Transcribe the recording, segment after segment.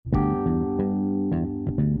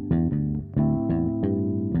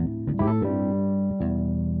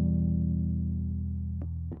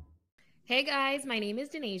Hey guys, my name is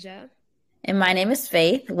Denasia. And my name is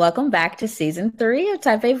Faith. Welcome back to season 3 of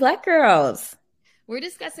Type A Black Girls. We're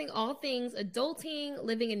discussing all things adulting,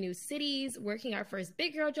 living in new cities, working our first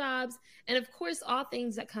big girl jobs, and of course, all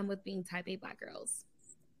things that come with being Type A Black girls.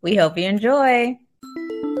 We hope you enjoy.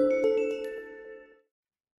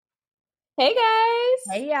 Hey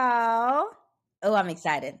guys. Hey, y'all. Oh, I'm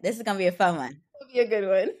excited. This is going to be a fun one. It'll be a good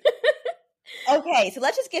one. Okay, so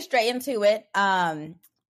let's just get straight into it.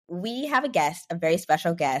 We have a guest, a very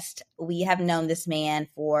special guest. We have known this man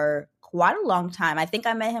for quite a long time. I think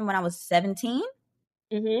I met him when I was 17.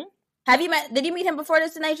 Mm-hmm. Did you meet him before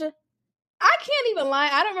this, Denasia? I can't even lie.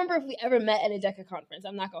 I don't remember if we ever met at a DECA conference.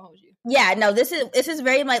 I'm not gonna hold you. Yeah, no, this is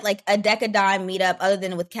very much like a DECA dime meetup other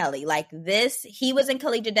than with Kelly. Like this, he was in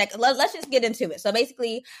collegiate DECA. Let's just get into it. So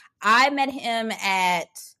basically, I met him at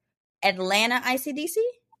Atlanta ICDC.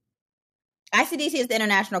 ICDC is the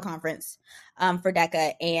international conference for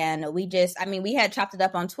DECA, and we had chopped it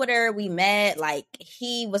up on Twitter. We met, like,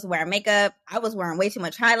 he was wearing makeup. I was wearing way too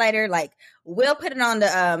much highlighter. Like, we'll put it on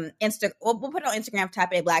the we'll put it on Instagram for Type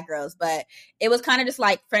A Black Girls, but it was kind of just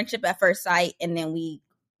like friendship at first sight, and then we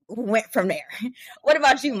went from there. What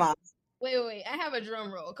about you, Mom? Wait. I have a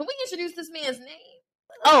drum roll. Can we introduce this man's name?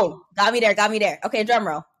 Oh, got me there. Okay, drum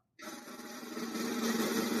roll.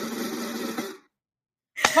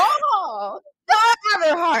 Oh,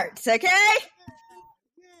 other hearts, okay?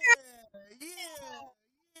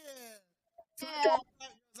 Yeah.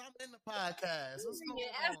 I'm in the podcast. What's going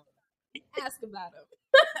on? Ask about him.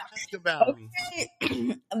 Ask about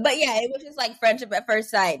me. But yeah, it was just like friendship at first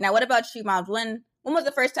sight. Now, what about you, Moms? When was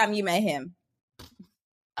the first time you met him?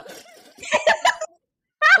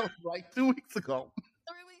 Like 2 weeks ago.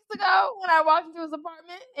 3 weeks ago when I walked into his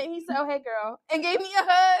apartment and he said, "Oh, hey girl," and gave me a hug.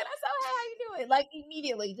 I said, "Oh, hey, how you doing?" Like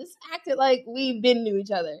immediately, just acted like we've been to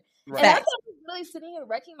each other. Right. And I was really sitting here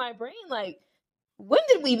wrecking my brain. Like, when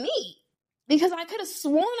did we meet? Because I could have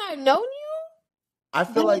sworn I'd known you. I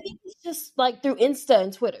feel like it's just like through Insta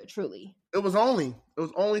and Twitter. Truly, it was only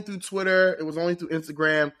through Twitter. It was only through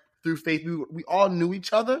Instagram, through Faith. We all knew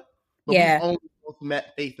each other, but Yeah. we only both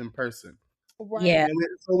met Faith in person. right? Yeah.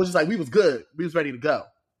 So it was just like we was good. We was ready to go.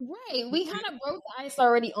 Right. We kind of broke the ice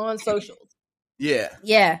already on socials. Yeah.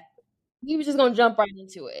 We were just gonna jump right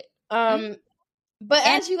into it. But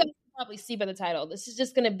as you guys can probably see by the title, this is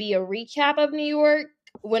just gonna be a recap of New York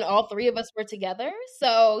when all three of us were together.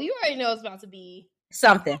 So you already know it's about to be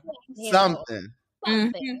something. Something.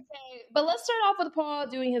 Okay. But let's start off with Paul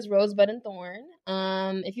doing his rosebud and thorn.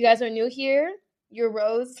 If you guys are new here, your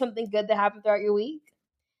rose is something good that happened throughout your week.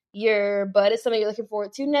 Your bud is something you're looking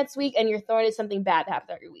forward to next week, and your thorn is something bad that happened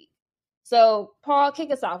throughout your week. So, Paul,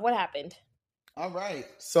 kick us off. What happened? All right.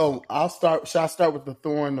 So I'll start. Should I start with the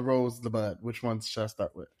thorn, the rose, the bud? Which one should I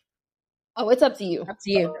start with? Oh, it's up to you. Up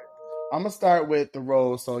to you. I'm gonna start with the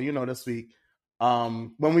rose. So this week,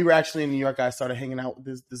 when we were actually in New York, I started hanging out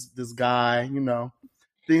with this guy.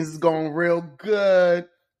 Things is going real good.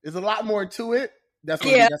 There's a lot more to it. That's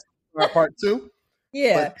part 2.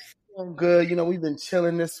 Yeah. But good. We've been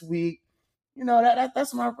chilling this week.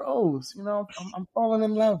 That's my rose. I'm falling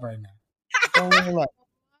in love right now. Falling in love.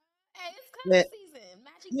 Hey, it's kind of season.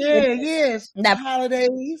 Magic Yeah, season. yes. The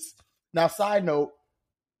holidays. Now, side note,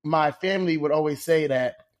 my family would always say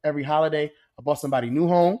that every holiday I bought somebody new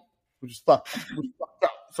home, which is fucked up.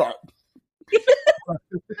 Sorry.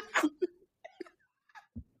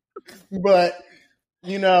 But,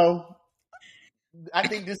 I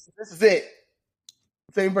think this is it.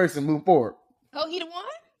 Same person, move forward. Oh, he the one?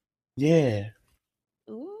 Yeah.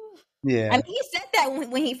 Ooh. Yeah. I mean, he said that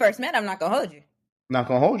when he first met. I'm not gonna hold you. Not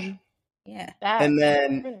gonna hold you. Yeah. And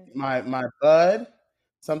then my bud,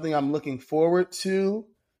 something I'm looking forward to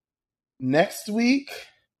next week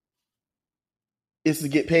is to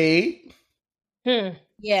get paid.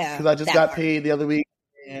 Yeah. Because I just got paid the other week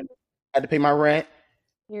and I had to pay my rent.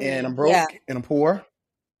 And I'm broke and I'm poor.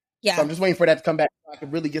 Yeah. So I'm just waiting for that to come back so I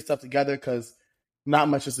can really get stuff together because not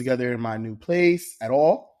much is together in my new place at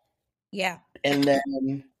all. Yeah. And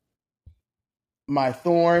then my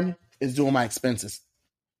thorn is doing my expenses.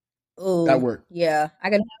 Ooh, that worked. Yeah.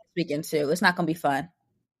 I got speaking too. It's not gonna be fun.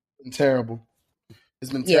 It's been terrible.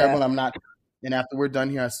 It's been terrible and I'm not. And after we're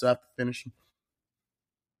done here, I still have to finish them.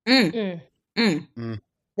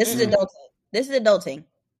 This is adulting. This is adulting.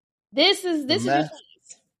 This is your 20s.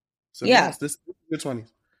 So yes, this is your 20s.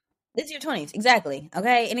 This is your 20s, exactly.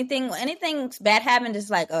 Okay, anything bad happened, just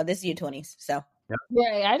like, oh, this is your 20s. So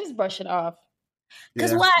right, I just brush it off.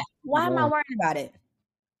 Because why am I worrying about it?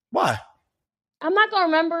 Why? I'm not gonna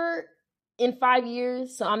remember in 5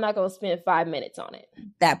 years, so I'm not gonna spend 5 minutes on it.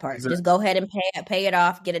 That part. Just go ahead and pay it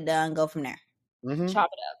off, get it done, go from there. Mm-hmm. Chop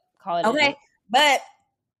it up. call it a Okay, day. but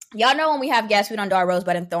y'all know when we have guests, we don't do our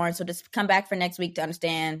rosebud and thorn. So just come back for next week to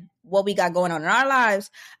understand what we got going on in our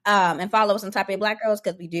lives, and follow us on Top 8 Black Girls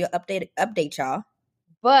because we do update y'all.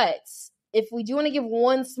 But if we do want to give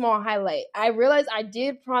one small highlight, I realized I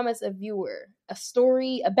did promise a viewer a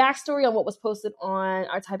backstory on what was posted on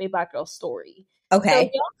our Type A Black Girl story. Okay. So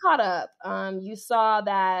if y'all caught up, you saw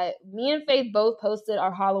that me and Faith both posted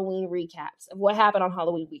our Halloween recaps of what happened on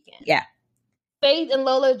Halloween weekend. Yeah. Faith and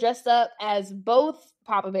Lola dressed up as both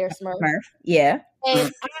Papa Bear Smurf. Yeah.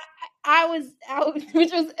 And I was,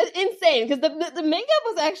 which was insane because the makeup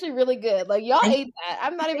was actually really good. Like y'all ate that.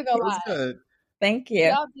 I'm not even gonna lie. Good. Thank you.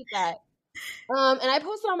 Y'all did that. And I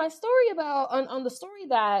posted on my story on the story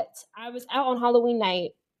that I was out on Halloween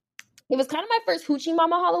night. It was kind of my first Hoochie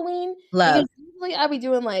Mama Halloween. Love. Because usually I'll be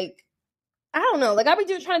doing like, I don't know, like I'll be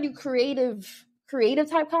trying to do creative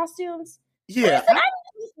type costumes. Yeah. I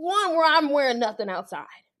one where I'm wearing nothing outside.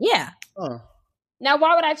 Yeah. Now,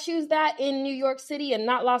 why would I choose that in New York City and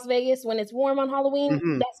not Las Vegas when it's warm on Halloween?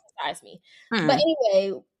 Mm-hmm. That's besides me. But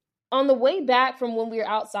anyway, on the way back from when we were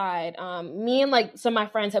outside, me and like some of my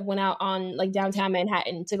friends have went out on like downtown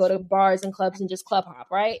Manhattan to go to bars and clubs and just club hop,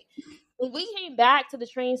 right? When we came back to the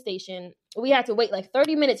train station, we had to wait like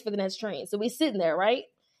 30 minutes for the next train. So we sitting there, right?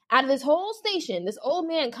 Out of this whole station, this old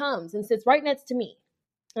man comes and sits right next to me.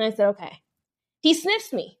 And I said, okay. He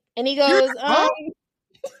sniffs me and he goes,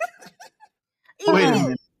 Wait a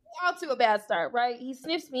minute. Out to a bad start, right? He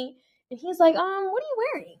sniffs me and he's like, what are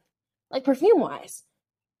you wearing? Like perfume wise.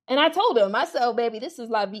 And I told him, I said, oh baby, this is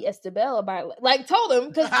La Vie Estebelle by like told him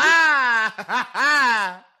because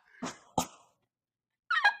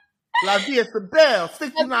La Vie Estebelle,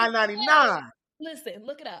 $69.99. Listen,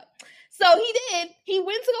 look it up. So he did. He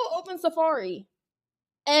went to go open Safari.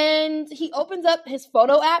 And he opens up his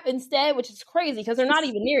photo app instead, which is crazy because they're not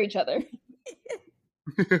even near each other.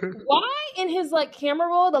 Why in his like camera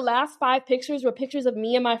roll, the last 5 pictures were pictures of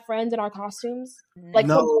me and my friends in our costumes? Like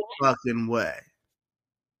no fucking way.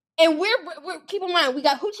 And we're keep in mind, we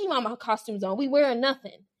got Hoochie Mama costumes on. We wearing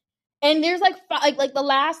nothing. And there's like the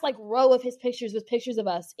last like row of his pictures with pictures of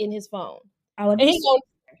us in his phone. And he goes,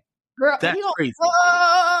 girl, that's crazy.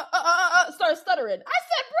 Start stuttering. I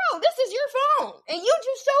said, bro, this is your phone, and you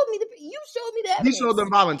just showed me the evidence. He showed them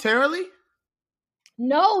voluntarily?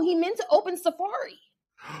 No, he meant to open Safari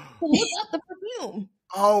to look up the perfume.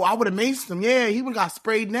 Oh, I would have maced him. Yeah, he would have got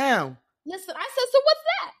sprayed now. Listen, I said, so what's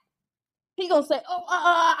that? He gonna say,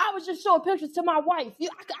 I was just showing pictures to my wife.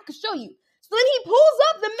 I could show you. So then he pulls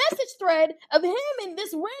up the message thread of him and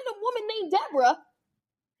this random woman named Deborah.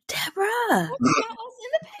 Talk about us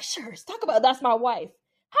in the pictures. Talk about that's my wife.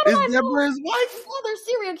 How do I know Deborah his wife? Other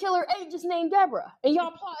serial killer ain't just named Deborah, and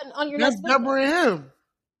y'all plotting on your that's next video. Deborah and him.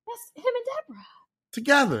 That's him and Deborah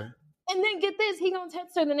Together. And then get this, he gonna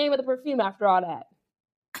text her the name of the perfume after all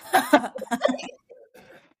that.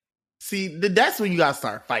 See, that's when you gotta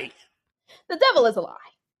start fighting. The devil is a lie.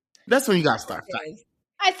 That's when you gotta start fighting.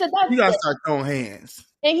 I said that's you gotta start throwing hands.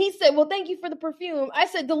 And he said, well, thank you for the perfume. I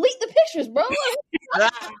said, delete the pictures, bro.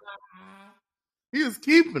 He was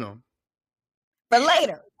keeping them. But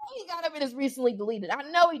later. He got them and is recently deleted. I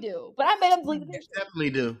know he do. But I made him delete the pictures. Definitely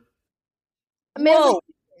do.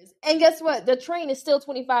 And guess what? The train is still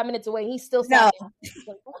 25 minutes away. He's still sat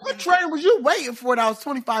there. What train was you waiting for that was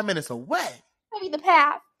 25 minutes away? Maybe the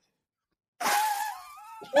path.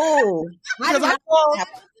 Oh, because I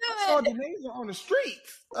saw Denasia on the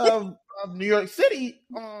streets of New York City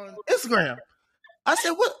on Instagram. I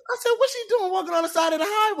said, what's she doing walking on the side of the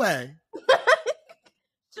highway?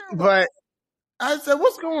 But I said,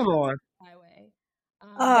 what's going on? Highway.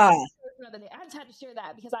 Another day. I just had to share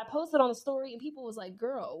that because I posted on the story and people was like,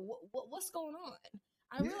 girl, what's going on?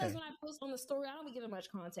 I realized when I post on the story, I don't be giving much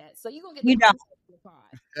content. So you're going to get the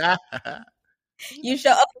pod. You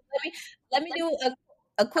show up. Let me do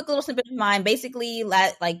a quick little snippet of mine. Basically,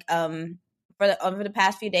 like for the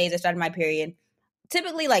past few days, I started my period.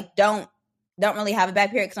 Typically, like don't really have a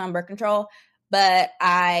bad period because I'm on birth control. But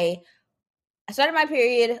I started my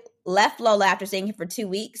period, left Lola after seeing him for 2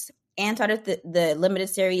 weeks, and started the limited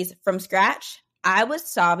series from scratch. I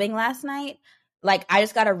was sobbing last night. Like I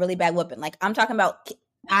just got a really bad whooping. Like I'm talking about,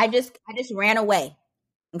 I just ran away.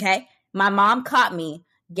 Okay, my mom caught me.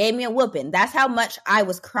 Gave me a whooping. That's how much I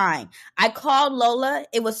was crying. I called Lola.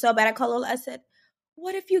 It was so bad. I called Lola. I said,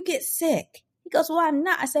 what if you get sick? He goes, well, I'm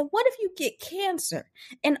not. I said, what if you get cancer?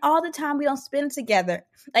 And all the time we don't spend together.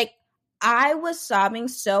 Like, I was sobbing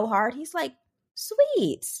so hard. He's like,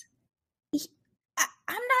 sweet. I'm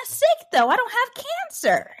not sick, though. I don't have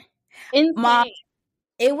cancer. Insane. Mom,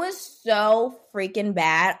 it was so freaking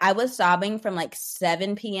bad. I was sobbing from like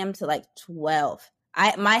 7 p.m. to like 12.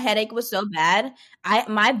 My headache was so bad.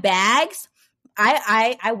 My bags.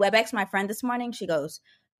 I WebEx my friend this morning. She goes,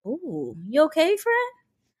 "Ooh, you okay, friend?"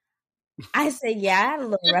 I said, "Yeah, I had a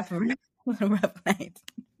little rough night."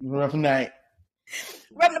 Rough night.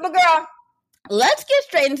 But girl, let's get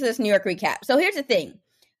straight into this New York recap. So here's the thing.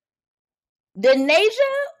 Denasia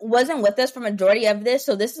wasn't with us for majority of this,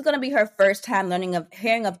 so this is going to be her first time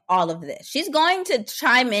hearing of all of this. She's going to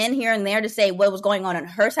chime in here and there to say what was going on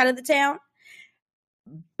her side of the town,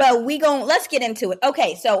 but let's get into it.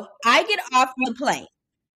 Okay, so I get off the plane.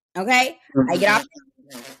 Okay, I get off,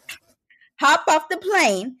 hop off the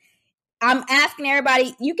plane. I'm asking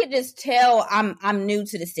everybody. You could just tell I'm new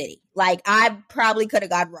to the city. Like I probably could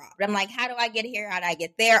have got robbed. I'm like, how do I get here? How did I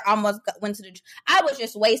get there? Almost went to I was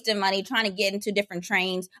just wasting money trying to get into different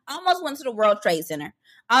trains. Almost went to the World Trade Center.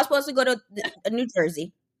 I was supposed to go to New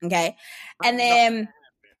Jersey. Okay, and then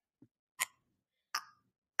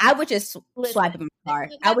I would just swipe in my car.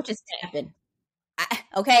 I would just tap in.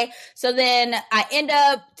 Okay, so then I end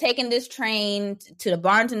up taking this train to the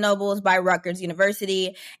Barnes and Nobles by Rutgers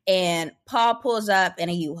University, and Paul pulls up in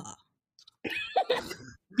a U-Haul.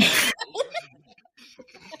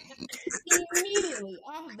 Immediately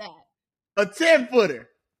off that. A 10-footer.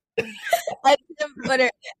 And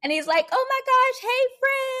he's like, "Oh my gosh, hey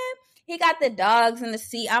friend." He got the dogs in the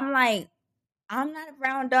seat. I'm like, I'm not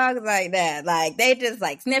around dogs like that. Like they just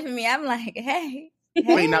like sniffing me. I'm like, hey.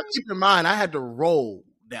 Wait, now keep in mind, I had to roll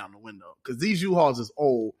down the window because these U-Hauls is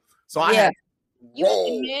old. So I had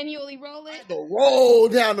to manually roll it? I had to roll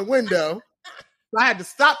down the window. So I had to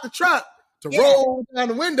stop the truck to roll down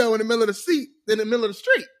the window in the middle of the seat, in the middle of the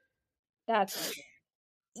street. That's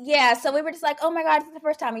yeah, so we were just like, oh my God, this is the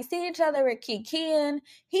first time we see each other. We're kikiing.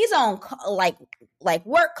 He's on like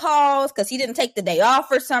work calls because he didn't take the day off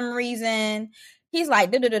for some reason. He's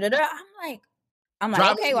like, da-da-da-da-da. I'm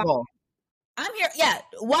like, okay, well, I'm here. Yeah,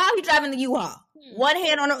 while he's driving the U-Haul. One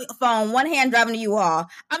hand on the phone, one hand driving the U-Haul.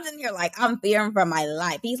 I'm sitting here like, I'm fearing for my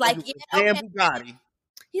life. He's like, yeah, okay. Bugatti.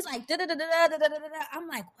 He's like, da-da-da-da-da-da-da-da. I'm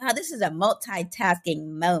like, wow, this is a multitasking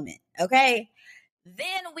moment, okay?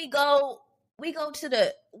 Then we go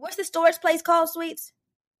to what's the storage place called, Sweets?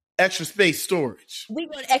 Extra Space Storage. We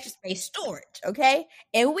go to Extra Space Storage, okay?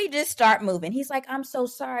 And we just start moving. He's like, I'm so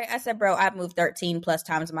sorry. I said, bro, I've moved 13 plus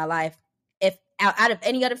times in my life. If out of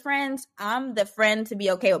any other friends, I'm the friend to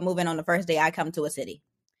be okay with moving on the first day I come to a city.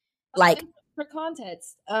 Like, for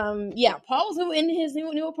context, yeah, Paul was in his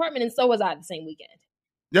new apartment, and so was I the same weekend.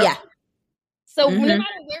 Yep. Yeah. So no matter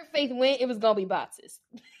where Faith went, it was gonna be boxes.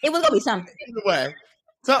 It was gonna be something. Either way,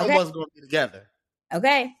 something wasn't gonna be together.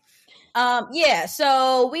 Okay. Yeah.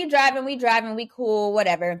 So we driving, we cool,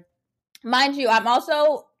 whatever. Mind you, I'm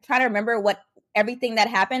also trying to remember everything that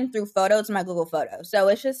happened through photos in my Google Photos. So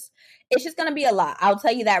it's just gonna be a lot. I'll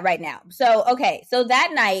tell you that right now. So okay, so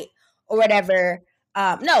that night or whatever,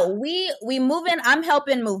 we move in. I'm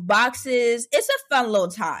helping move boxes. It's a fun little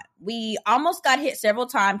time. We almost got hit several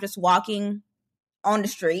times just walking on the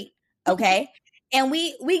street. Okay, and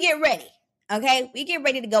we get ready. Okay, we get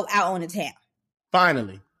ready to go out on the town.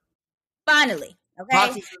 Finally. Okay,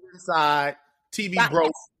 boxes inside. TV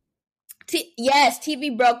broke. Yes,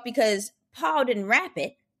 TV broke because Paul didn't wrap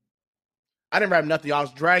it. I didn't wrap nothing. I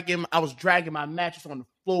was dragging my mattress on the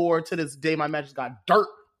floor. To this day, my mattress got dirt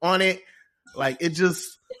on it. Like it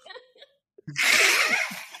just dirty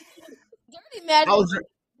mattress. I was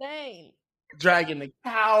dragging the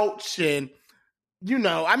couch, and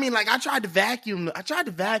I mean, like I tried to vacuum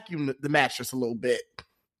the mattress a little bit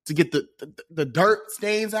to get the dirt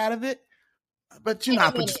stains out of it. But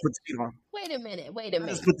I put the sheet on. Wait a minute.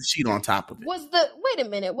 Just put the sheet on top of it. Wait a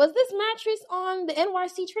minute. Was this mattress on the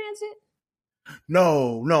NYC Transit?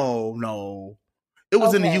 No. It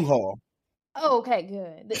was in the U-Haul. Oh, okay,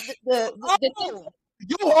 good. The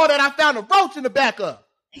U-Haul that I found a roach in the back of.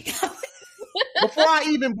 Before,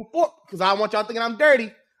 because I want y'all thinking I'm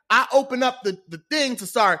dirty, I open up the thing to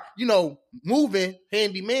start, moving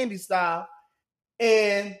handy mandy style,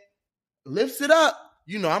 and lifts it up.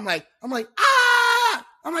 I'm like,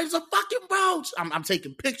 it's a fucking roach. I'm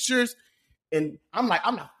taking pictures, and I'm like,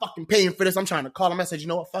 I'm not fucking paying for this. I'm trying to call him. I said, you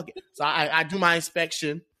know what, fuck it. So I do my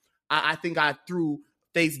inspection. I think I threw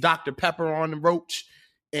face Dr. Pepper on the roach,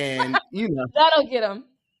 and that'll get him.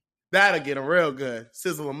 That'll get him real good.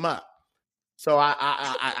 Sizzle him up. So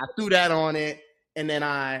I threw that on it, and then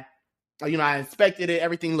I inspected it.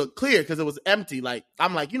 Everything looked clear because it was empty. Like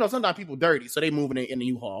I'm like, sometimes people dirty, so they moving it in the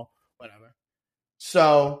U-Haul, whatever.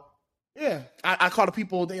 So yeah, I called the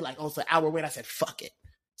people. They like, oh, it's an hour wait. I said, fuck it.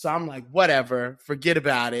 So I'm like, whatever, forget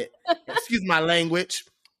about it. Excuse my language.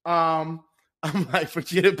 I'm like,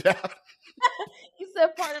 forget about it. You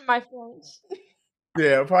said, pardon my French.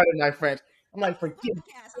 Yeah, pardon my French. I'm like, forget.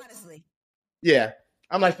 Honestly. Yeah,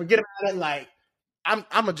 I'm like, forget about it. Like, I'm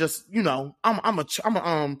a just, I'm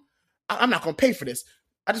not gonna pay for this.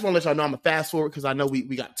 I just want to let y'all know I'm a fast forward because I know we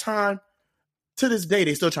got time. To this day,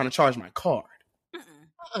 they still trying to charge my card.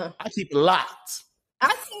 I keep it locked.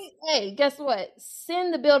 I think, hey, guess what?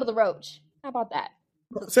 Send the bill to the Roach. How about that?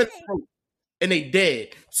 And they dead.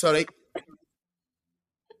 So they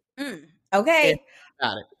Okay.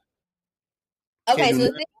 got it. Okay, so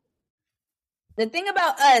the thing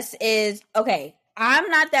about us is, okay, I'm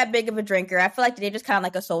not that big of a drinker. I feel like they're just kind of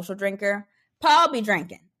like a social drinker. Paul be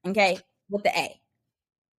drinking, okay, with the A.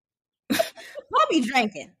 Paul be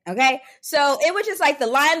drinking, okay? So it was just like the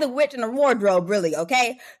Lion, the Witch, and the Wardrobe, really,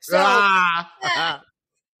 okay? So,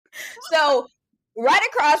 so right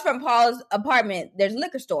across from Paul's apartment, there's a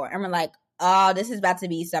liquor store. And we're like, oh, this is about to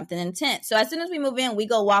be something intense. So as soon as we move in, we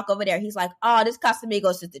go walk over there. He's like, oh, this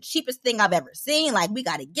Casamigos is the cheapest thing I've ever seen. Like, we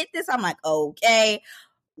got to get this. I'm like, okay.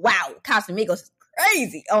 Wow, Casamigos is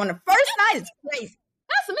crazy. On the first night, it's crazy.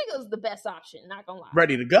 Casamigos is the best option, not gonna lie.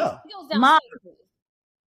 Ready to go.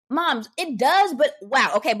 Moms, it does, but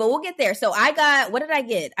wow. Okay, but we'll get there. So what did I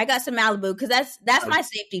get? I got some Malibu because that's my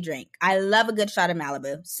safety drink. I love a good shot of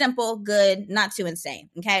Malibu. Simple, good, not too insane.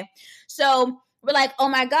 Okay. So we're like, oh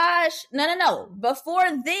my gosh, no. Before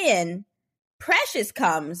then, Precious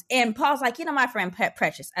comes and Paul's like, my friend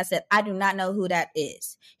Precious. I said, I do not know who that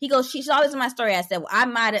is. He goes, she's always in my story. I said, well, I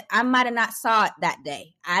might have not saw it that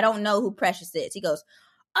day. I don't know who Precious is. He goes,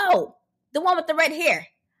 oh, the one with the red hair.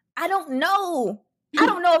 I don't know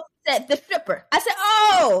if it's the stripper. I said,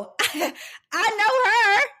 oh, I know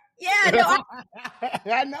her. Yeah, no,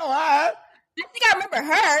 I know her. I think I remember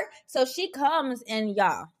her. So she comes and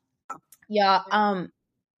y'all,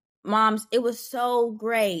 moms, it was so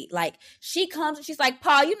great. Like, she comes and she's like,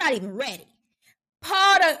 Paul, you're not even ready.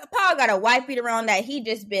 Paul got a wife beater on that he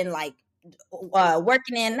just been like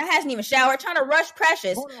working in. That hasn't even showered, trying to rush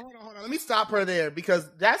Precious. Hold on. Let me stop her there because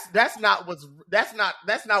that's not what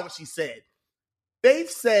she said.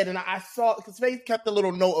 Faith said, and I saw because Faith kept a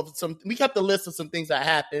little note of we kept a list of some things that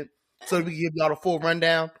happened so that we could give y'all the full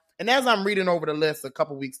rundown. And as I'm reading over the list a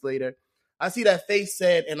couple weeks later, I see that Faith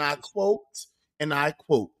said, and I quote,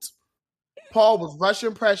 Paul was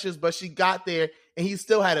rushing Precious, but she got there and he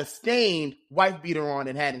still had a stained wife beater on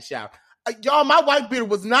and hadn't showered. Y'all, my wife beater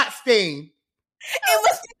was not stained. It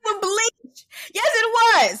was with bleach. Yes, it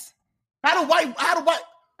was. How do white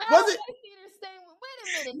was it?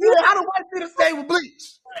 Wait a minute. Yeah, how do white beater stain with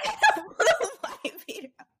bleach? White beater.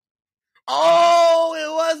 Oh, it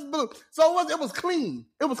was blue. So it was clean.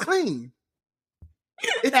 It was clean.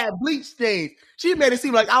 It had bleach stains. She made it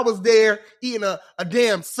seem like I was there eating a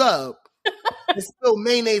damn sub. It spilled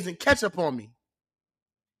mayonnaise and ketchup on me.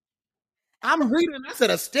 I'm reading. I said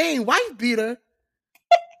a stained white beater.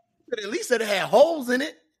 But at least it had holes in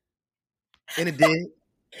it. And it did.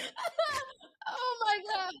 Oh my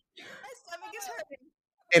God. My stomach is hurting.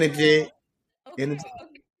 And it did. Okay. And it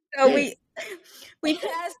did. So we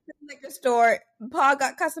passed the liquor store. Paul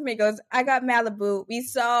got Casamigos. I got Malibu. We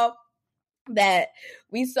saw that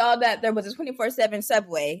there was a 24/7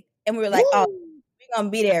 Subway, and we were like, oh, we're gonna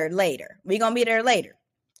be there later.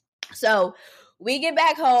 So we get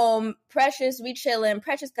back home. Precious, we chilling.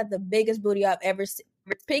 Precious got the biggest booty I've ever seen.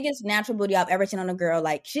 Biggest natural booty I've ever seen on a girl.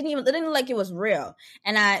 Like, it didn't look like it was real.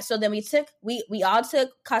 And so then we all took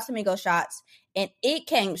Casamigos shots, and it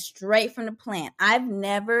came straight from the plant. I've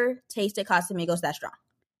never tasted Casamigos that strong.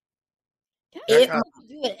 It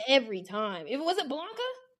do it every time. Was it Blanca,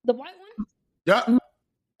 the white one? Yeah.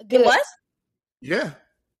 Good. It was? Yeah.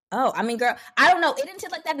 Oh, I mean, girl, I don't know. It didn't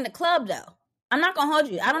taste like that in the club, though. I'm not gonna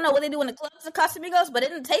hold you. I don't know what they do in the clubs of Casamigos, but it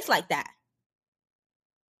didn't taste like that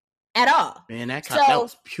at all. Man, that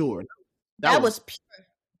was pure. That was pure.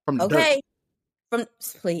 From the okay. dirt.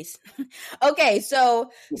 Please. Okay,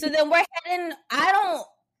 so then we're heading. I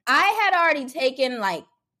had already taken, like,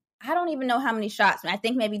 I don't even know how many shots. I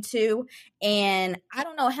think maybe 2, and I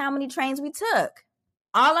don't know how many trains we took.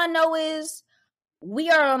 All I know is we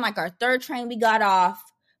are on like our 3rd train. We got off.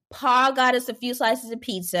 Paul got us a few slices of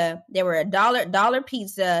pizza. They were $1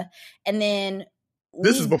 pizza, and then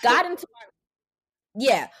we got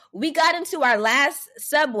into our last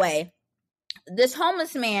Subway. This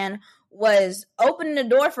homeless man was opening the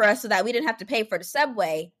door for us so that we didn't have to pay for the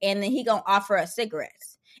Subway, and then he gonna offer us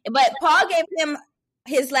cigarettes. But Paul gave him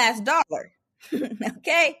his last dollar.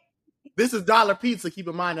 Okay. This is dollar pizza. Keep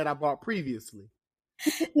in mind that I bought previously.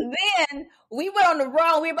 Then we were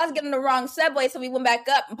about to get on the wrong Subway, so we went back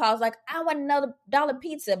up, and Paul's like, I want another dollar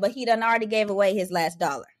pizza, but he done already gave away his last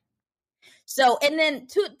dollar. So, and then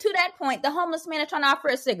to that point, the homeless man is trying to offer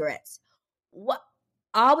us cigarettes. What?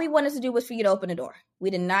 All we wanted to do was for you to open the door. We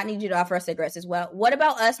did not need you to offer us cigarettes as well. What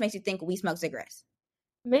about us makes you think we smoke cigarettes?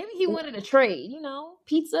 Maybe he wanted a trade,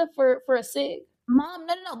 pizza for a cig. Mom,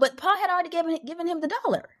 no. But Paul had already given him the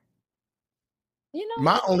 $1.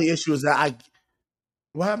 My only issue is that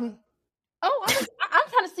what happened? Oh, I'm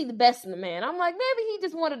trying to see the best in the man. I'm like, maybe he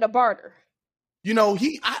just wanted a barter.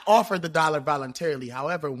 I offered the $1 voluntarily.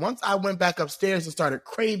 However, once I went back upstairs and started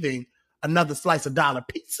craving another slice of dollar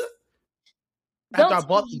pizza, after I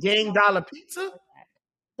bought the gang dollar pizza.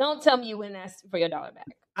 Don't tell me you went and asked for your $1 back.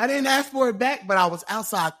 I didn't ask for it back, but I was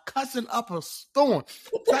outside cussing up a storm.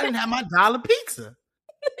 So I didn't have my dollar pizza.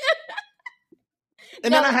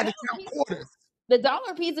 And then I had to count quarters. The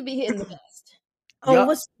dollar pizza be hitting the best. Oh, yep. It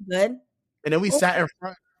was good. And then we sat in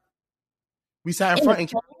front. We sat in front and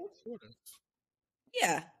counted quarters.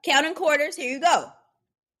 Yeah, counting quarters. Here you go.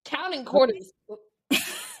 Counting quarters.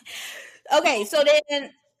 Okay, so then,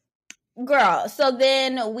 girl,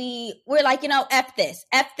 we're like, F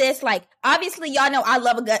this. Like, obviously, y'all know I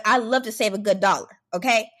love to save a good $1.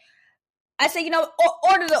 Okay, I say,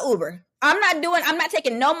 order the Uber. I'm not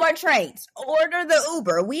taking no more trains. Order the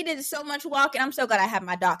Uber. We did so much walking. I'm so glad I have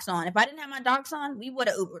my docs on. If I didn't have my docs on, we would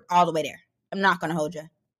have Ubered all the way there. I'm not gonna hold you.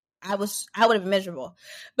 I would have been miserable.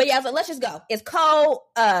 But yeah, I was like, let's just go. It's cold.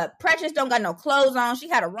 Precious don't got no clothes on. She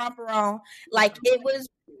had a romper on. Like, it was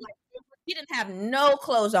like, she didn't have no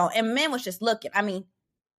clothes on. And men was just looking. I mean,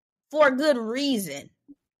 for good reason.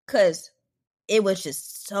 Because it was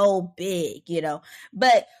just so big,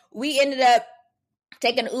 But we ended up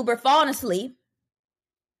taking an Uber, falling asleep,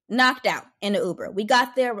 knocked out in the Uber. We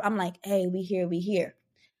got there. I'm like, hey, we here.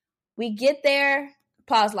 We get there.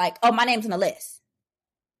 Paul's like, oh, my name's on the list.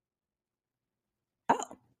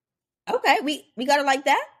 Oh, okay. We got it like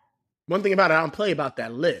that. One thing about it, I don't play about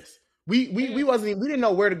that list. We didn't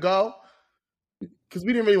know where to go because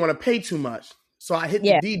we didn't really want to pay too much. So I hit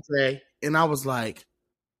the DJ and I was like,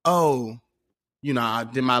 oh, I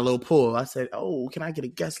did my little pull. I said, oh, can I get a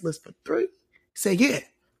guest list for 3? He said, yeah. I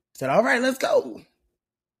said, all right, let's go.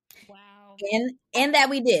 Wow. And that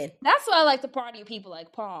we did. That's why I like to party with people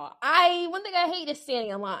like Paul. One thing I hate is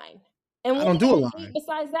standing in line. And I don't do a line.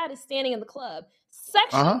 Besides that is standing in the club.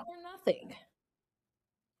 Section or nothing.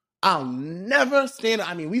 I'll never stand.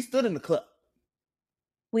 I mean, we stood in the club.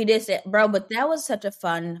 We did sit, bro, but that was such a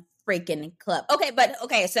fun freaking club.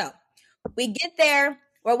 Okay, so we get there.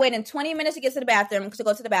 We're waiting 20 minutes to go to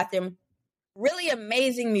the bathroom. Really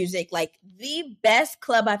amazing music. Like, the best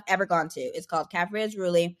club I've ever gone to. It's called Cafe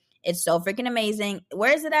Rulli. It's so freaking amazing.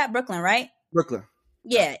 Where is it at? Brooklyn, right? Brooklyn.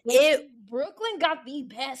 Yeah. Brooklyn got the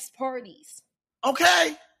best parties.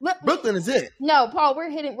 Okay. Brooklyn is it. No, Paul, we're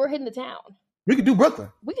hitting the town. We could do Brooklyn.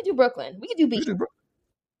 We could do Brooklyn. We could do beach.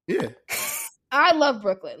 Yeah. I love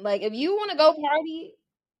Brooklyn. Like, if you want to go party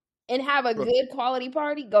and have a good quality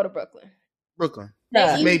party, go to Brooklyn.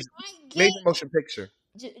 Major motion picture.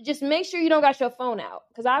 Just make sure you don't got your phone out,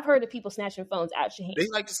 because I've heard of people snatching phones out your hands. They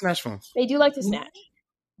like to snatch phones. They do like to snatch.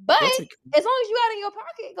 But as long as you got it in your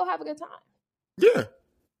pocket, go have a good time. Yeah.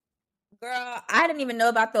 Girl, I didn't even know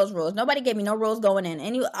about those rules. Nobody gave me no rules going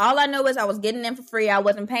in. All I know is I was getting in for free. I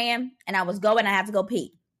wasn't paying, and I was going. I had to go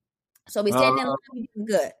pee. So we standing in line, we doing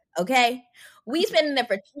good. Okay, we spending there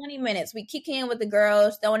for 20 minutes. We kick in with the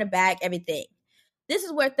girls, throwing it back, everything. This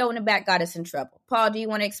is where throwing it back got us in trouble. Paul, do you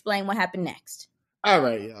want to explain what happened next? All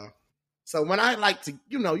right, y'all. So when I like to,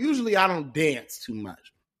 usually I don't dance too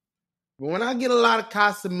much. But when I get a lot of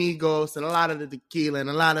Casamigos and a lot of the tequila and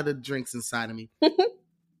a lot of the drinks inside of me,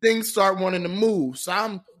 things start wanting to move. So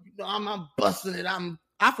I'm busting it.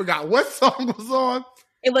 I forgot what song was on.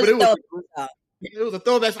 It was a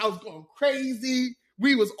throwback. I was going crazy.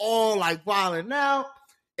 We was all like wilding out.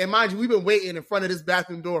 And mind you, we've been waiting in front of this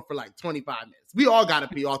bathroom door for like 25 minutes. We all got to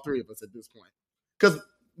pee, all 3 of us at this point. Because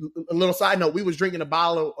a little side note, we was drinking a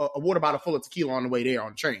water bottle full of tequila on the way there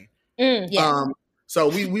on the train. So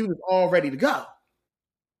we was all ready to go.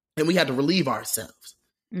 And we had to relieve ourselves.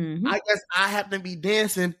 Mm-hmm. I guess I happened to be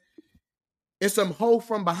dancing and some hoe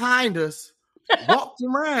from behind us walked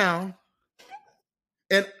around.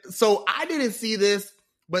 And so I didn't see this,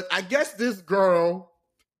 but I guess this girl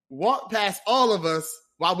walked past all of us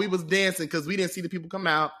while we was dancing because we didn't see the people come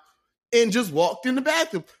out and just walked in the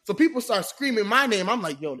bathroom. So people start screaming my name. I'm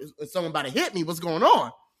like, yo, is someone about to hit me? What's going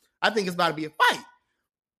on? I think it's about to be a fight.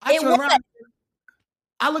 I turn around.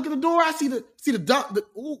 I look at the door. I see the dunk.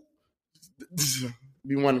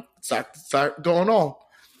 We want to start going on.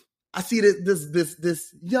 I see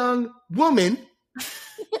this young woman,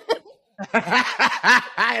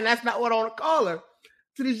 and that's not what I want to call her.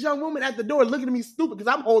 So this young woman at the door looking at me stupid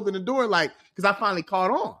because I'm holding the door because I finally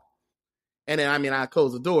caught on. And then, I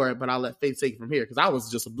closed the door, but I let Faith take it from here because I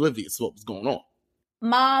was just oblivious to what was going on.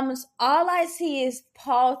 Moms, all I see is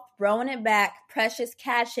Paul throwing it back, Precious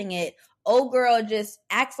catching it. Old girl just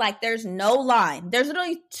acts like there's no line. There's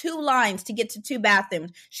literally 2 lines to get to 2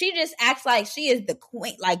 bathrooms. She just acts like she is the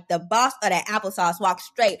queen, like the boss of that applesauce. Walk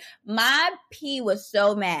straight. My P was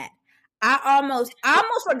so mad. I almost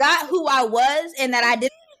forgot who I was and that I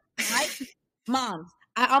didn't like. Moms,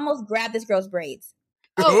 I almost grabbed this girl's braids.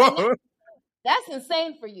 Oh, that's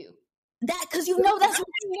insane for you. That because you know that's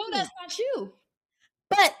not you.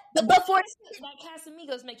 But before like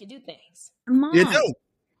Casamigos make you do things. Mom, you do.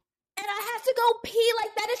 and I have to go pee.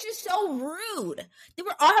 Like, that is just so rude. They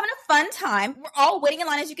were all having a fun time. We're all waiting in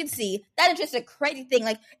line, as you can see. That is just a crazy thing.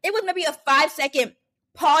 Like, it was maybe a 5-second.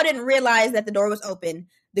 Paul didn't realize that the door was open.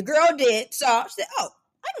 The girl did. Saw. She said, oh,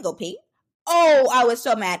 I can go pee. Oh, I was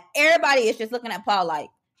so mad. Everybody is just looking at Paul like,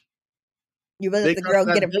 you really let the girl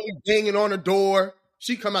get him. Banging on the door.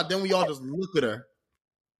 She come out, then we all just look at her.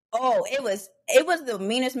 Oh, it was the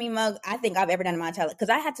meanest me mug I think I've ever done in my entire life because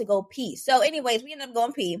I had to go pee. So, anyways, we ended up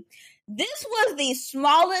going pee. This was the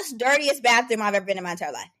smallest, dirtiest bathroom I've ever been in my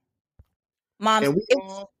entire life. Mom, and we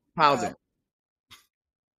all piled in.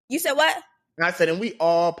 You said what? I said, and we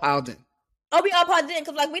all piled in. Oh, we all piled in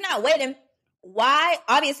because like we're not waiting. Why?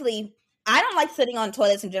 Obviously, I don't like sitting on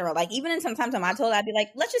toilets in general. Like even in sometimes on my toilet, I'd be like,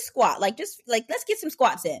 let's just squat. Like just like let's get some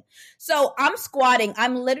squats in. So I'm squatting.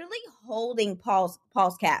 I'm literally holding Paul's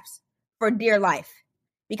calves for dear life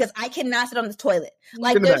because I cannot sit on this toilet.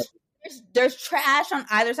 Like there's trash on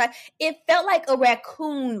either side. It felt like a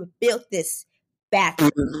raccoon built this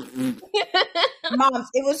bathroom. Moms,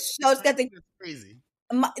 it was so disgusting. It's crazy.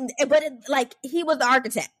 But like he was the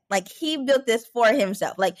architect. Like he built this for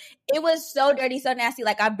himself. Like it was so dirty, so nasty.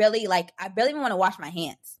 Like I barely even want to wash my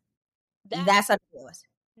hands. That's how it was.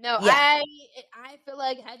 No, yeah. I feel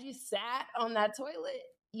like had you sat on that toilet,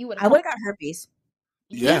 you would. I would have got herpes.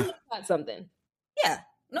 Yeah, you got something. Yeah,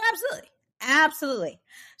 no, absolutely.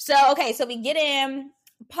 So okay, so we get in.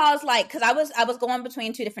 Paul's like, because I was going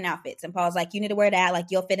between 2 different outfits, and Paul's like, you need to wear that, like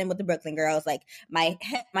you'll fit in with the Brooklyn girls, like my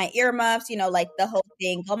earmuffs, you know, like the whole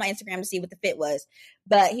thing. Go on my Instagram to see what the fit was,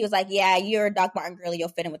 but he was like, yeah, you're a Doc Martin girl, you'll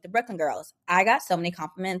fit in with the Brooklyn girls. I got so many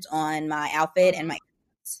compliments on my outfit and my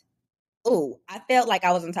ooh, I felt like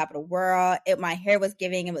I was on top of the world. My hair was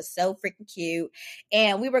giving, it was so freaking cute,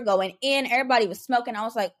 and we were going in. Everybody was smoking. I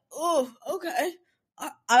was like, oh, okay,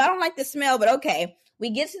 I don't like the smell, but okay.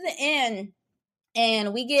 We get to the end.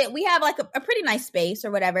 And we have like a pretty nice space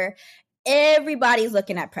or whatever. Everybody's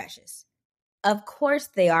looking at Precious. Of course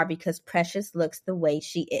they are because Precious looks the way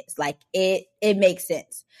she is. Like it makes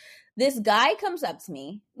sense. This guy comes up to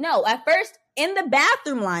me. No, at first in the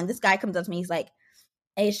bathroom line, this guy comes up to me. He's like,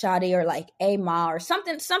 hey, Shawty, or like, hey, Ma, or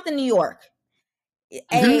something New York.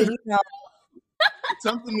 Hey, you know.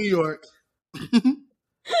 Something New York.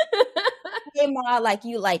 Hey, Ma, like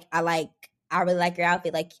you like, I really like your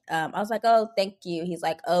outfit. Like, I was like, oh, thank you. He's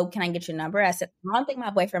like, oh, can I get your number? I said, I don't think my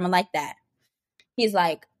boyfriend would like that. He's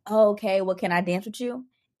like, oh, okay, well, can I dance with you?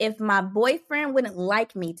 If my boyfriend wouldn't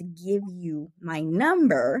like me to give you my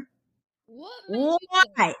number, why?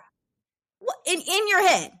 What, in your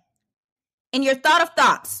head, in your thought of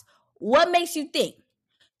thoughts, what makes you think?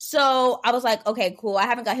 So I was like, okay, cool. I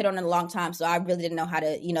haven't got hit on in a long time, so I really didn't know how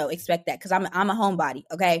to, expect that because I'm a homebody,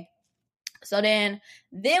 okay? So then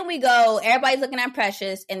we go, everybody's looking at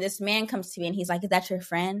Precious, and this man comes to me, and he's like, is that your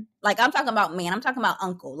friend? Like, I'm talking about man. I'm talking about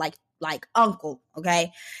uncle, like uncle,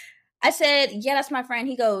 okay? I said, yeah, that's my friend.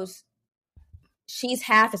 He goes, she's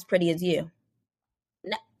half as pretty as you.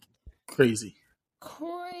 No. Crazy.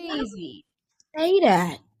 Say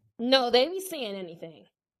that. No, they be saying anything.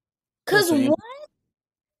 Because what?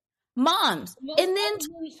 Moms. And then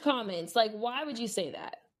comments, like, why would you say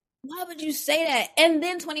that? Why would you say that? And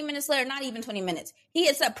then 20 minutes later, not even 20 minutes, he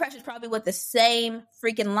hits up Precious probably with the same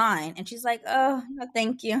freaking line. And she's like, oh, no,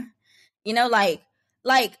 thank you.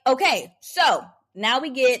 Like, okay. So now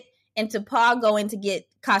we get into Paul going to get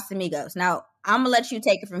Casamigos. Now, I'm going to let you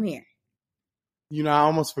take it from here. I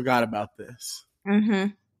almost forgot about this.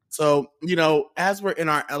 Mm-hmm. So, as we're in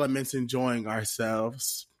our elements enjoying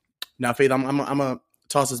ourselves. Now, Faith, I'm going to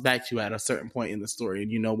toss us back to you at a certain point in the story.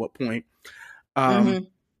 And you know what point.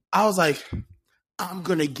 I was like, I'm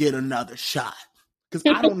going to get another shot. Because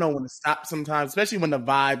I don't know when to stop sometimes, especially when the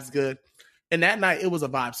vibe's good. And that night, it was a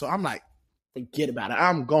vibe. So I'm like, forget about it.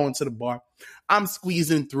 I'm going to the bar. I'm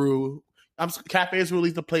squeezing through. Cafe's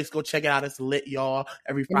released the place. Go check it out. It's lit, y'all.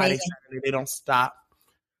 Every Friday, Saturday, they don't stop.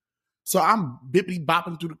 So I'm bippity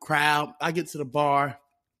bopping through the crowd. I get to the bar,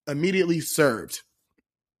 immediately served.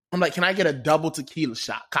 I'm like, can I get a double tequila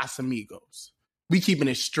shot? Casamigos. We keeping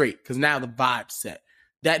it straight because now the vibe's set.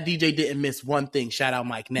 That DJ didn't miss one thing. Shout out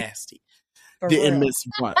Mike Nasty. Didn't miss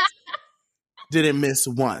once. Didn't miss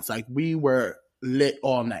once. Like, we were lit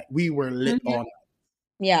all night. All night.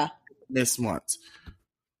 Yeah. Missed once.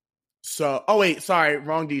 So, oh wait, sorry,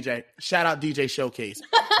 wrong DJ. Shout out DJ Showcase.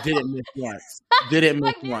 Didn't miss once. Didn't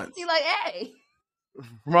miss once. Like, hey.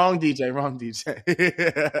 Wrong DJ. What are you saying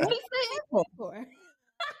for?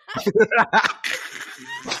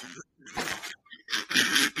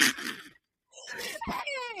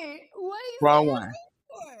 Hey, what are you Wrong one.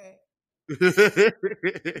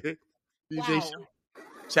 DJ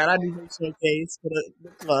Shout out DJ Showcase for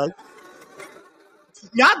the plug.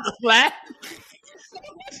 Y'all the flat.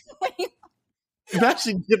 I'm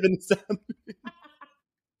actually giving some.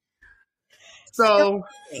 So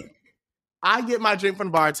I get my drink from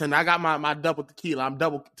the bartender. I got my double tequila. I'm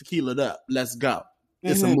double tequila'd up. Let's go.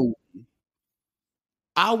 It's a movie.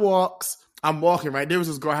 I'm walking, right? There was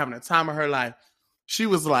this girl having a time of her life. She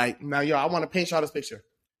was like, now, yo, I want to paint y'all this picture.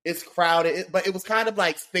 It's crowded, but it was kind of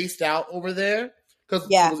like spaced out over there because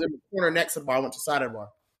it was in the corner next to the bar. I went to the side of the bar.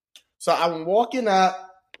 So I'm walking up,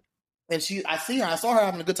 and I see her. I saw her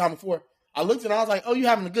having a good time before. I looked and I was like, oh, you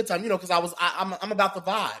having a good time? You know, because I'm about the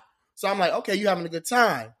vibe. So I'm like, okay, you having a good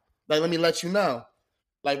time. Like, let me let you know.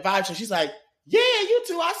 Like, vibe. So she's like, yeah, you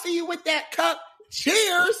too. I see you with that cup.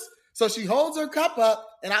 Cheers. So she holds her cup up,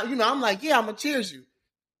 and I'm like, yeah, I'm going to cheers you.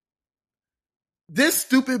 This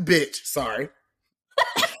stupid bitch, sorry.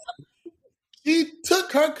 She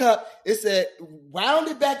took her cup, it said, wound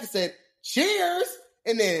it back, it said, cheers,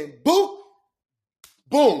 and then boop,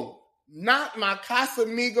 boom, knocked my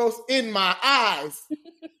Casamigos in my eyes.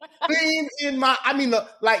 Clean in my,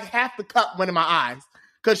 like half the cup went in my eyes.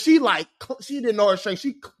 Because she didn't know her strength.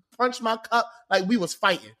 She punched my cup like we was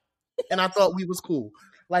fighting. And I thought we was cool.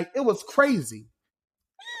 Like, it was crazy.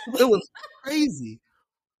 It was crazy.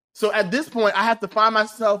 So at this point, I have to find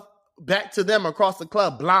myself back to them across the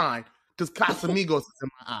club blind. Because Casamigos is in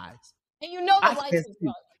my eyes. And you know the lights is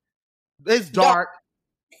dark. It's dark.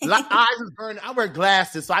 Eyes is burning. I wear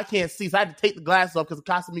glasses, so I can't see. So I had to take the glasses off because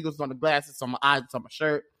the Casamigos is on the glasses, on my eyes, it's on my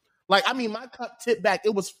shirt. Like, my cup tipped back.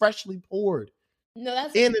 It was freshly poured. No,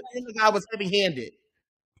 that's and the guy was heavy-handed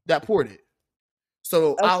that poured it.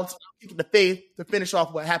 So I'll take the faith to finish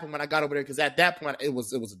off what happened when I got over there because at that point it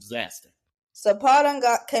was a disaster. So Paul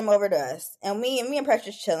came over to us, and me and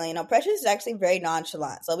Precious chilling. You know, Precious is actually very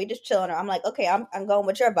nonchalant, so we just chilling. I'm like, okay, I'm going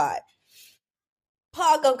with your vibe.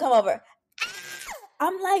 Paul gonna come over.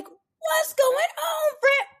 I'm like, what's going on,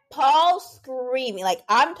 friend? Paul screaming, like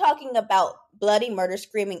I'm talking about bloody murder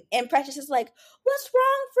screaming, and Precious is like, what's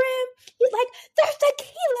wrong, friend? He's like, there's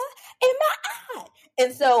tequila in my eye.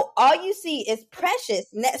 And so all you see is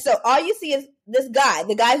Precious. So all you see is this guy,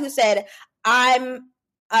 the guy who said, I'm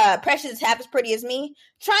Precious is half as pretty as me,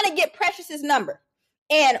 trying to get Precious's number.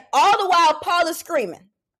 And all the while, Paul is screaming.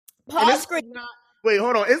 Paul's screaming. Wait,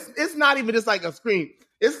 hold on. It's not even just like a scream.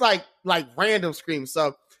 It's like random screams.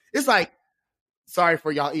 So it's like, sorry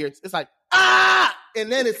for y'all ears. It's like, ah!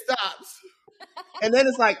 And then it stops. And then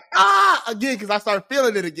it's like, ah! Again, because I start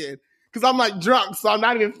feeling it again. Because I'm like drunk, so I'm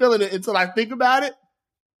not even feeling it until I think about it.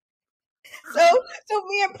 So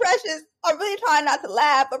me and Precious are really trying not to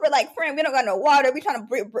laugh, but we're like, friend, we don't got no water. We trying to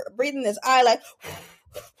breathe in this eye, like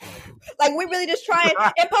we really just trying.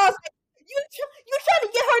 And Paul's like, you trying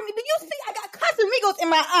to get her? Do you see I got Casamigos in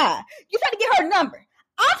my eye? You trying to get her number?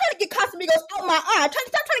 I'm trying to get Casamigos out my eye.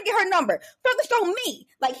 Stop trying to get her number. Focus on me.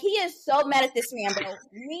 Like, he is so mad at this man, bro.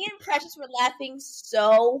 Me and Precious were laughing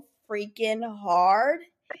so freaking hard.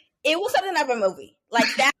 It was something out of a movie. Like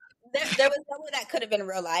that. There was no way that could have been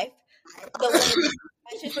real life. The way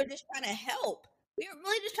Precious were just trying to help. We were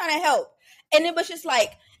really just trying to help. And it was just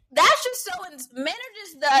like, that's just so, men are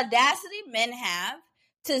just the audacity men have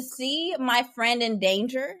to see my friend in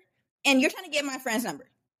danger. And you're trying to get my friend's number.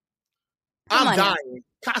 I'm dying.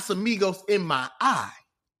 Casamigos in my eye.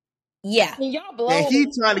 Yeah. And y'all blow. And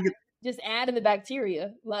he trying to get. Just adding the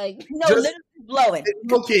bacteria. Like, no, literally blowing.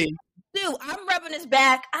 Okay. Dude, I'm rubbing his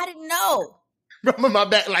back. I didn't know. Rubbing my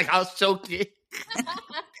back like I was choking.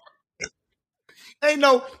 Ain't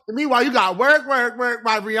no. Meanwhile, you got work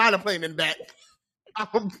by Rihanna playing in the back. I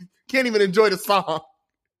can't even enjoy the song.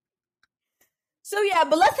 So yeah,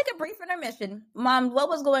 but let's take a brief intermission. Mom, what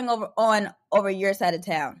was going on over your side of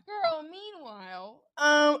town? Girl, meanwhile,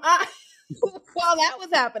 while that was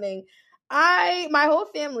happening, my whole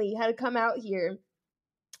family had to come out here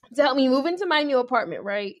to help me move into my new apartment,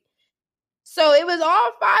 right? So it was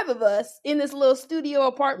all 5 of us in this little studio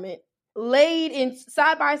apartment, laid in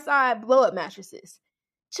side by side blow up mattresses.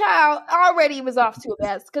 Child already was off to a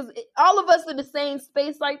mess because all of us in the same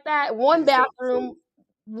space like that, one bathroom,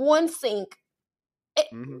 one sink.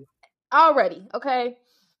 Already, okay.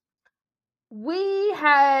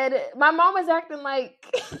 My mom was acting like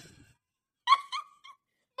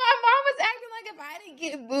if I didn't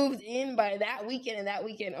get moved in by that weekend and that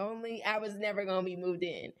weekend only, I was never gonna be moved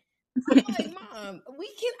in. I'm like, Mom,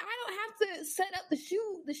 I don't have to set up the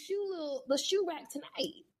shoe rack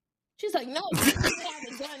tonight. She's like, no, you have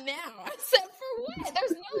it done now. I said, for what?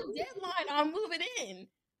 There's no deadline on moving in.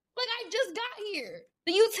 Like, I just got here.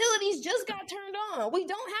 The utilities just got turned on. We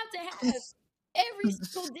don't have to have every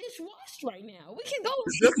single dish washed right now. We can go.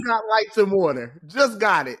 Just got lights and water. Just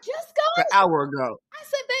got it. Just got an hour ago. I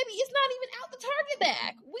said, baby, it's not even out the Target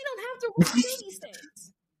bag. We don't have to rush through these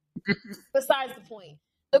things. Besides the point,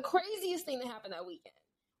 the craziest thing that happened that weekend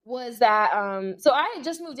was that so I had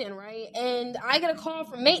just moved in, right? And I get a call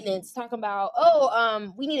from maintenance talking about,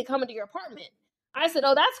 we need to come into your apartment. I said,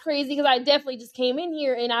 oh, that's crazy because I definitely just came in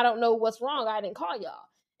here and I don't know what's wrong. I didn't call y'all.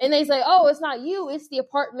 And they say, oh, it's not you. It's the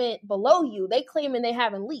apartment below you. They claiming they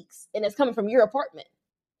having leaks and it's coming from your apartment.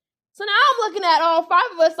 So now I'm looking at all 5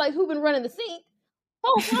 of us like who been running the sink.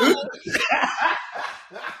 Oh,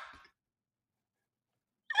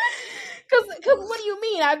 Because what do you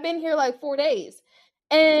mean? I've been here like 4 days.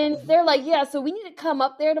 And they're like, yeah, so we need to come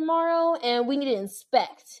up there tomorrow and we need to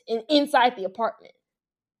inspect inside the apartment.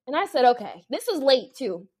 And I said, okay. This was late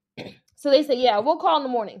too. So they said, yeah, we'll call in the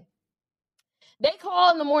morning. They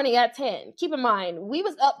call in the morning at 10. Keep in mind, we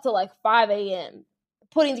was up till like 5 a.m.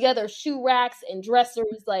 putting together shoe racks and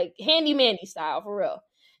dressers, like handy-mandy style, for real.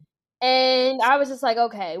 And I was just like,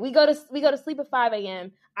 okay, we go to sleep at 5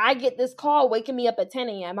 a.m. I get this call waking me up at 10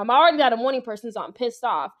 a.m. I'm already not a morning person, so I'm pissed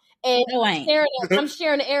off. And I'm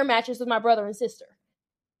sharing an air mattress with my brother and sister.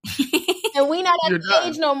 And we not at the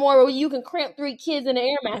age no more where you can cramp 3 kids in an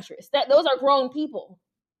air mattress. Those are grown people.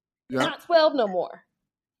 Yep. Not 12 no more.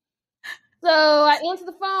 So I answer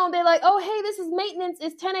the phone. They're like, oh, hey, this is maintenance.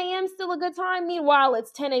 Is 10 a.m. still a good time? Meanwhile,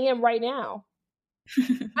 it's 10 a.m. right now.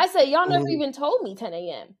 I said, y'all never even told me 10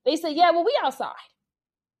 a.m. They said, yeah, well, we outside.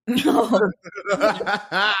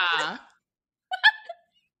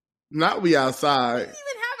 Not we outside. They didn't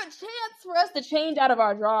even have a chance for us to change out of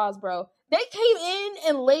our drawers, bro. They came in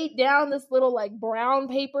and laid down this little like brown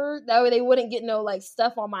paper. That way they wouldn't get no like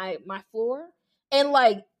stuff on my floor. And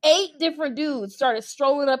like 8 different dudes started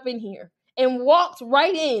strolling up in here and walked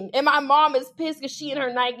right in. And my mom is pissed because she in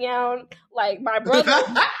her nightgown. Like my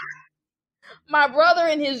brother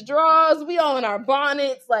in his drawers. We all in our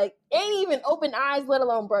bonnets. Like ain't even open eyes, let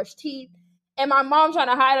alone brush teeth. And my mom trying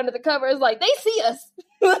to hide under the covers. Like they see us.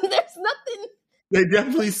 There's nothing. They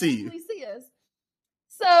definitely see you. They see us.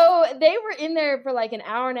 So they were in there for like an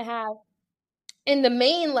hour and a half. And the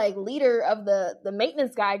main like leader of the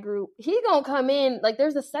maintenance guy group, he gonna come in. Like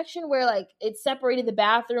there's a section where like it separated the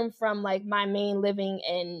bathroom from like my main living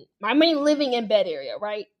and bed area,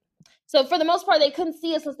 right? So for the most part, they couldn't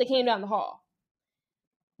see us unless they came down the hall.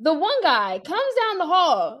 The one guy comes down the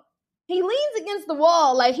hall. He leans against the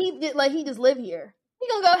wall like he just live here. He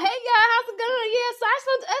gonna go, hey guy, how's it going? Yeah, so I just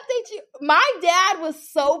want to update you. My dad was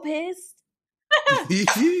so pissed. He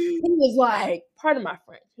was like, pardon my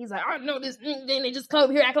French. He's like, I know this. Then they just come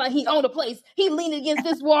here acting like he owned a place. He leaned against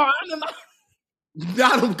this wall.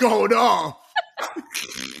 Not him going off.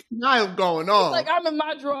 Not him going off. Like I'm in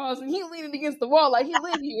my drawers and he leaning against the wall like he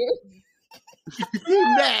lived here. He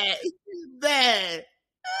mad. He's mad.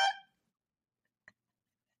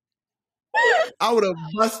 I would have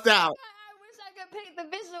bust out. I wish I could paint the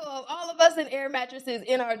visual of all of us in air mattresses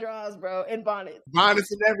in our drawers, bro, and bonnets.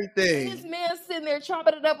 Bonnets and everything. And this man sitting there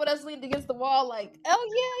chopping it up with us leaning against the wall like, oh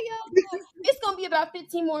yeah, it's going to be about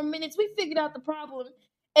 15 more minutes. We figured out the problem.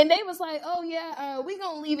 And they was like, oh yeah, we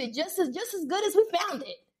going to leave it just as good as we found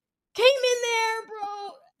it. Came in there,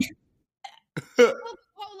 bro.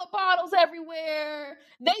 Coca-Cola bottles everywhere.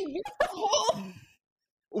 They ripped the whole...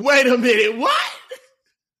 Wait a minute, what?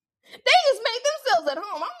 They just made themselves at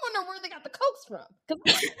home. I'm wondering where they got the Cokes from.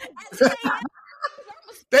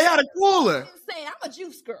 They had a cooler. Saying I'm a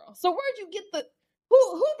juice girl. So where'd you get the...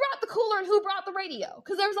 Who brought the cooler and who brought the radio?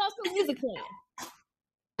 Because there was also music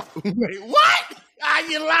playing. Wait, what? Are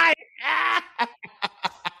you lying?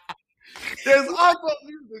 There's also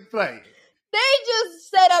music playing. They just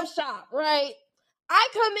set up shop, right? I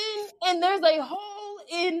come in and there's a hole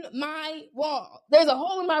in my wall. There's a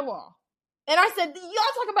hole in my wall. And I said,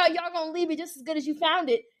 y'all talk about y'all gonna leave it just as good as you found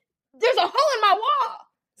it. There's a hole in my wall.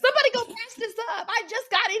 Somebody go patch this up. I just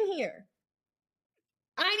got in here.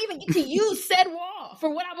 I didn't even get to use said wall for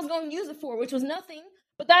what I was going to use it for, which was nothing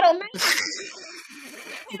But that don't matter.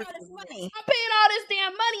 Paying all this money. I'm paying all this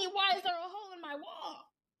damn money. Why is there a hole in my wall?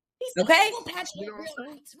 He said, Okay. We'll patch it up real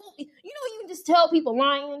nice. You know, you can just tell people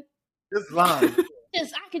lying. Just lying.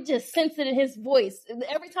 I could just sense it in his voice.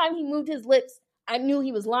 Every time he moved his lips, I knew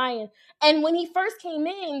he was lying. And when he first came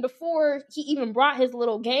in, before he even brought his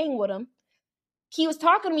little gang with him, he was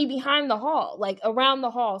talking to me behind the hall, like around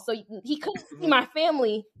the hall. So he couldn't see my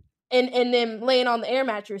family and then laying on the air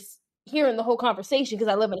mattress, hearing the whole conversation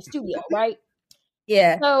because I live in a studio, right?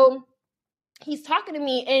 Yeah. So he's talking to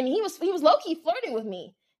me, and he was low-key flirting with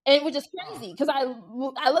me. And it was just crazy because I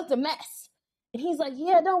looked a mess. And he's like,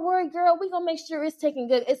 yeah, don't worry, girl. We're going to make sure it's taken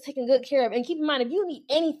good care of. And keep in mind, if you need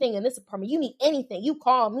anything in this apartment, you need anything, you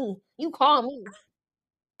call me.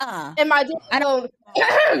 And my dad I don't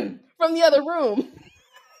from the other room.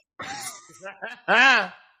 Marv.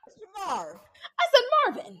 I said,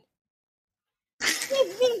 Marvin,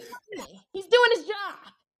 he's doing his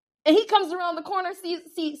job. And he comes around the corner,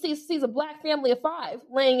 sees a black family of 5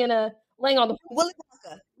 laying on the Willy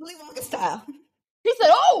Wonka style. He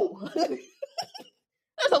said, oh, there's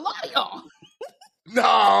a lot of y'all.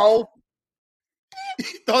 No.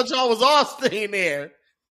 He thought y'all was all staying there.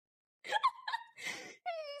 He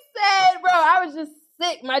said, bro, I was just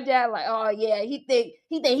sick. My dad like, oh yeah, he think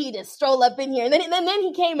he just stroll up in here. And then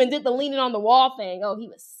he came and did the leaning on the wall thing. Oh, he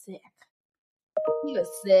was sick.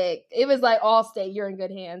 It was like, all stay, you're in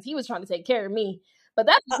good hands. He was trying to take care of me. But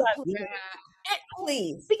that's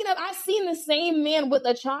please. Speaking of, I seen the same man with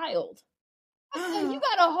a child. I said, you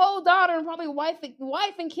got a whole daughter and probably wife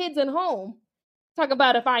and kids at home. Talk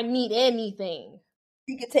about if I need anything.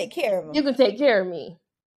 You can take care of them. You can take care of me.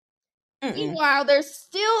 Mm-mm. Meanwhile, there's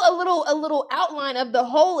still a little outline of the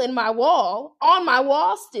hole in my wall, on my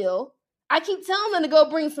wall still. I keep telling them to go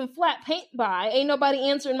bring some flat paint by. Ain't nobody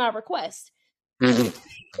answering my request. They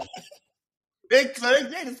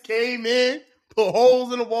just came in, put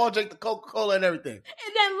holes in the wall, drank the Coca-Cola and everything.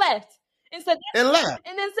 And then left. And said, and left.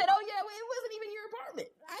 And then said, oh yeah, well, it wasn't even your apartment.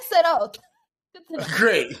 I said, oh, good to know.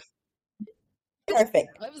 Great.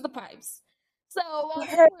 Perfect. It was the pipes. So while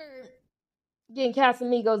they were getting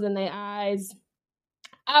Casamigos in their eyes,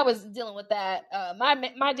 I was dealing with that.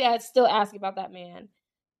 My dad's still asking about that man.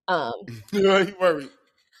 You worried.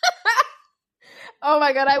 Oh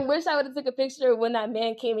my God, I wish I would have took a picture of when that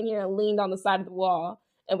man came in here and leaned on the side of the wall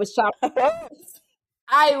and was chopping.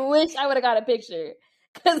 I wish I would have got a picture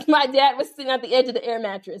because my dad was sitting at the edge of the air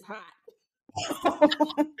mattress, hot.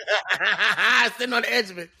 Sitting on the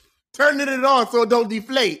edge of it, turning it on so it don't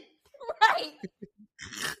deflate. Right.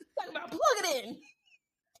 Talking about plug it in.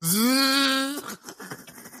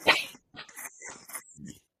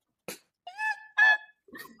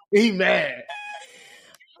 He mad.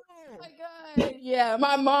 Oh my God. Yeah,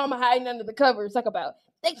 my mom hiding under the covers. Talk about,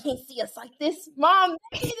 they can't see us like this. Mom,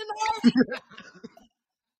 they can't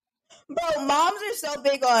Bro, moms are so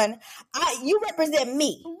big on, you represent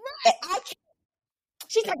me. Right. I can't.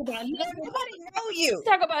 She talk about nature. Nobody know you. She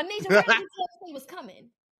talk about nature. Why didn't you tell us they was coming?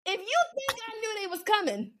 If you think I knew they was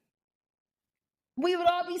coming, we would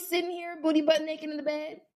all be sitting here, booty butt naked in the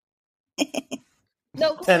bed.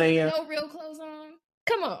 No, 10 a.m. No real clothes on.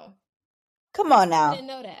 Come on. Come on I now. didn't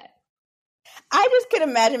know that. I just could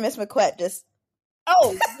imagine Miss McQuett just.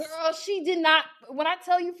 Oh, girl, she did not. When I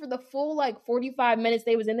tell you for the full 45 minutes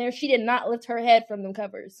they was in there, she did not lift her head from them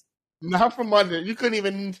covers. Not from under. You couldn't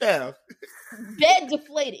even tell. Bed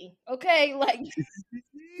deflating, okay?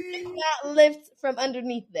 Did not lift from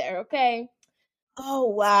underneath there, okay? Oh,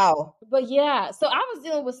 wow. But yeah, so I was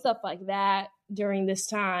dealing with stuff like that during this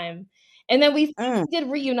time. And then we did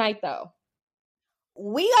reunite, though.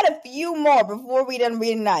 We got a few more before we done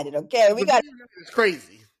reunited, okay? It's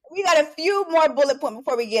crazy. We got a few more bullet points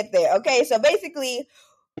before we get there, okay? So basically,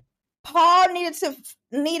 Paul needed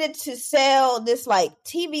to sell this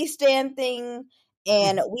TV stand thing,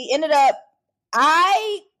 and we ended up.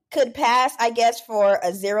 I could pass, I guess, for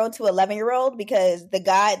a 0 to 11-year-old because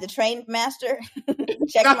the train master,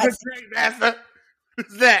 checked my train master.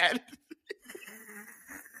 Who's that?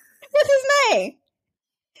 What's his name?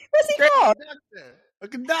 What's he called? A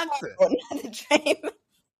conductor. Oh, not the train.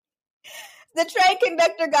 The train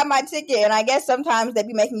conductor got my ticket, and I guess sometimes they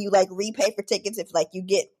be making you repay for tickets if you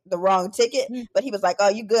get the wrong ticket. But he was like, "Oh,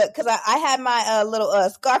 you good?" Because I had my little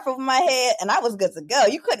scarf over my head, and I was good to go.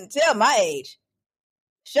 You couldn't tell my age.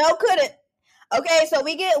 Sure couldn't. Okay, so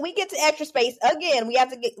we get to extra space again. We have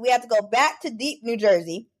to go back to deep New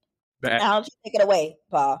Jersey. Now, don't you take it away,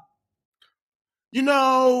 Paul?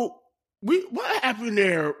 What happened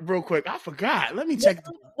there real quick? I forgot. Let me check.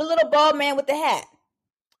 The little bald man with the hat.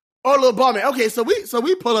 Oh, little ball man. Okay, so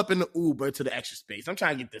we pull up in the Uber to the extra space. I'm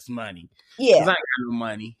trying to get this money. Yeah. Because I ain't got no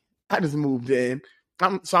money. I just moved in.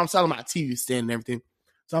 I'm selling my TV stand and everything.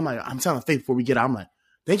 So I'm like, I'm telling Faith before we get out, I'm like,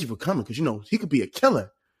 thank you for coming. Because, he could be a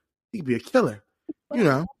killer. He could be a killer.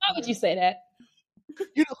 Why would you say that? Because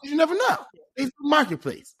you never know. It's the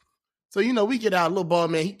marketplace. So, we get out, little ball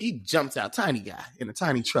man, he jumps out, tiny guy in a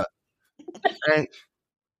tiny truck. Right?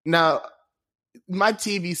 Now, my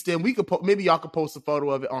TV stand, maybe y'all could post a photo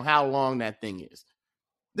of it on how long that thing is.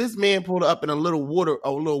 This man pulled up in a little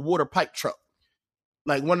water pipe truck.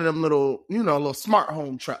 Like one of them little smart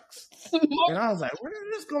home trucks. And I was like, where is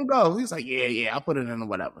this going to go? He's like, yeah, I'll put it in or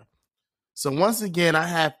whatever. So once again, I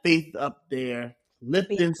have Faith up there,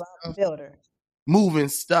 lifting stuff, moving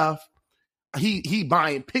stuff. He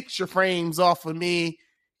buying picture frames off of me.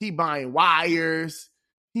 He buying wires.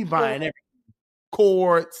 He buying everything.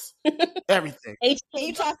 Cords, everything. Can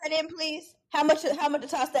you toss that in, please? How much to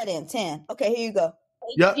toss that in? 10. Okay, here you go.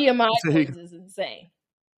 HDMI is insane.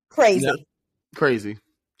 Crazy. Yep. Crazy.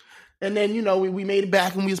 And then, we made it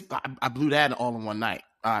back and I blew that all in one night,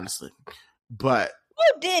 honestly. But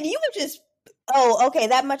you did. You were just okay,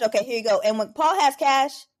 that much. Okay, here you go. And when Paul has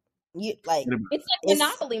cash, it's like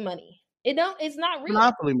monopoly money. It's not real.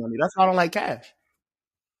 Monopoly money. That's why I don't like cash.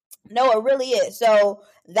 No, it really is. So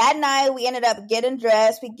that night we ended up getting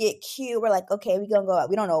dressed. We get cute. We're like, okay, we're gonna go out.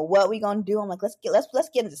 We don't know what we're gonna do. I'm like, let's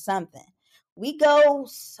get into something. We go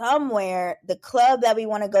somewhere. The club that we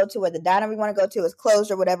want to go to or the diner we want to go to is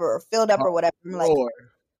closed or whatever or filled up or whatever. I'm like,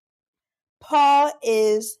 Paul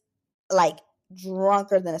is like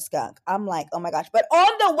drunker than a skunk. I'm like, oh my gosh. But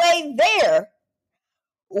on the way there,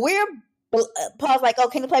 Paul's like, oh,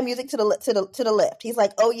 can you play music to the lift? He's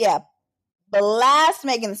like, oh yeah. Blast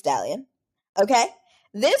Megan Thee Stallion. Okay.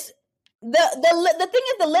 The thing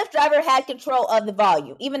is the Lyft driver had control of the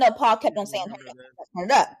volume, even though Paul kept on saying, turn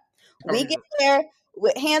it up. We get there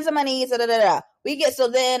with hands on my knees,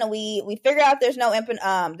 then we figure out there's no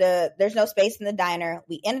there's no space in the diner.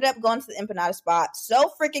 We ended up going to the empanada spot.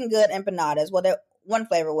 So freaking good empanadas. Well, one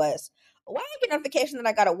flavor was. Why I get notification that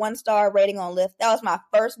I got a 1-star rating on Lyft? That was my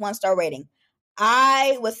first 1-star rating.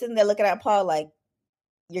 I was sitting there looking at Paul like,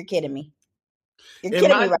 you're kidding me. You're kidding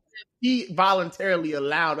me, right? He voluntarily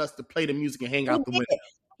allowed us to play the music and hang out the window.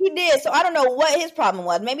 He did. So I don't know what his problem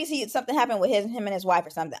was. Maybe something happened with him and his wife or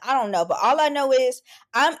something. I don't know. But all I know is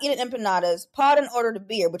I'm eating empanadas. Paul didn't order the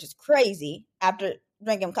beer, which is crazy after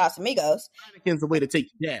drinking Casamigos. Heineken's the way to take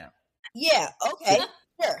you down. Yeah. Okay.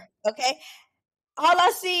 Sure. Okay. All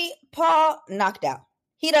I see, Paul knocked out.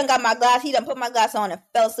 He done got my glass. He done put my glass on and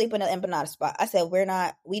fell asleep in the empanada spot. I said,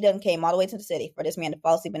 we done came all the way to the city for this man to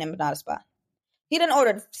fall asleep in the empanada spot. He done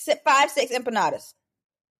ordered 5-6 empanadas.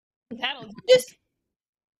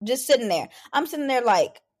 Just sitting there. I'm sitting there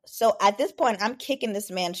like, so at this point, I'm kicking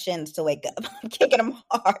this man's shins to wake up. I'm kicking him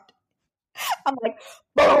hard. I'm like,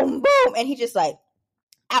 boom, boom. And he just like,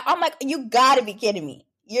 I'm like, you gotta be kidding me.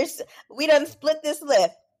 We done split this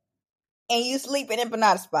lift and you sleep in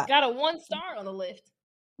empanada spot. Got a 1-star on the lift.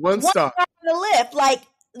 1 star on the lift. Like,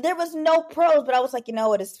 there was no pros, but I was like, you know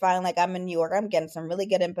what? It's fine. Like, I'm in New York. I'm getting some really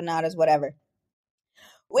good empanadas, whatever.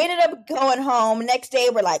 We ended up going home. Next day,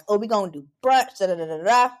 we're like, oh, we're going to do brunch.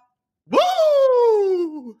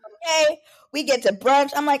 Woo! Okay. We get to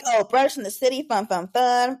brunch. I'm like, oh, brunch in the city. Fun, fun,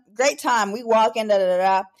 fun. Great time. We walk in,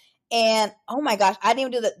 And, oh my gosh, I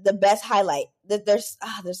didn't even do the best highlight. This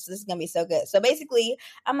is going to be so good. So basically,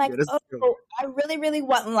 I'm like, I really, really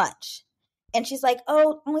want lunch. And she's like,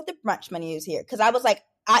 oh, only the brunch menu is here. Because I was like,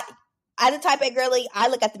 I the type A girly, I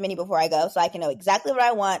look at the menu before I go so I can know exactly what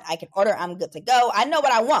I want. I can order. I'm good to go. I know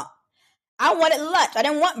what I want. I wanted lunch. I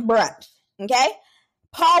didn't want brunch. Okay?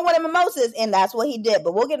 Paul wanted mimosas, and that's what he did.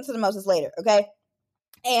 But we'll get into the mimosas later. Okay?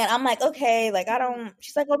 And I'm like, okay, like,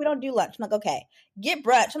 she's like, oh, we don't do lunch. I'm like, okay, get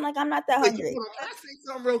brunch. I'm like, I'm not that hungry. Can I say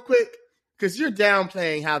something real quick? Because you're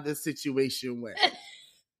downplaying how this situation went.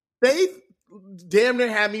 They damn near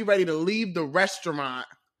had me ready to leave the restaurant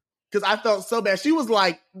because I felt so bad. She was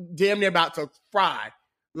like damn near about to cry,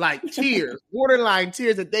 like tears, borderline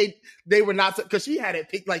tears that they were not, because she had it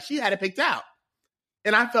picked out.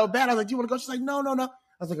 And I felt bad. I was like, do you want to go? She's like, no. I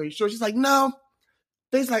was like, are you sure? She's like, no.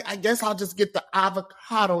 They's like, I guess I'll just get the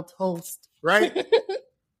avocado toast, right?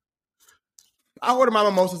 I ordered my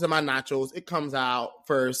mimosas and my nachos. It comes out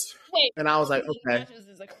first. Wait, and I was like, okay. Nachos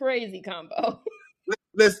is a crazy combo.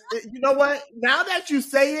 Listen, you know what? Now that you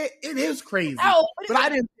say it, it is crazy. Oh, but I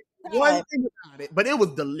didn't think one thing about it, but it was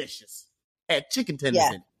delicious. Had chicken tenders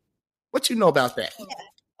in it. What you know about that? Yeah.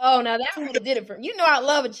 Oh, now that would have did it for me. You know I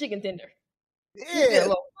love a chicken tender. Yeah,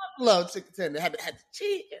 I love chicken tender. Had the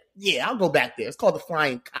cheese. Yeah, I'll go back there. It's called the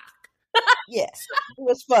Flying Cock. Yes, it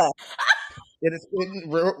was fun. It's what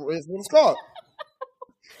it's called.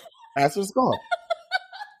 That's what it's called.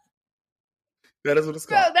 That is what it's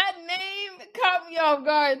Bro, called. that name caught me off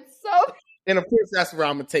guard. So And of course, that's where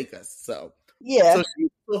I'm gonna take us. So Yeah.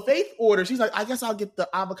 so Faith ordered. She's like, I guess I'll get the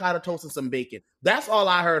avocado toast and some bacon. That's all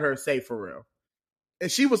I heard her say for real.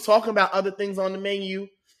 And she was talking about other things on the menu.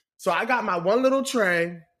 So I got my one little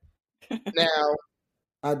tray. Now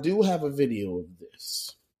I do have a video of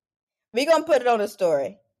this. We're going to put it on the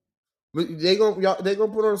story. They gonna put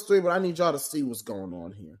it on the story, but I need y'all to see what's going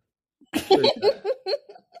on here.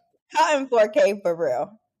 How in 4K for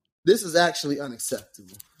real? This is actually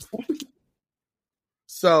unacceptable.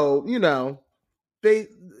 So, the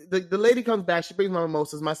lady comes back. She brings my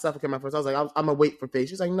mimosas. My stuff came out first. I was like, I'm gonna wait for Faith.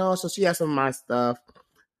 She's like, no. So she has some of my stuff.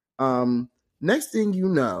 Next thing you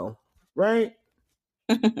know, right?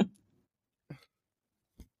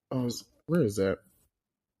 Where is that?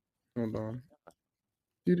 Hold on.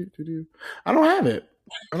 I don't have it.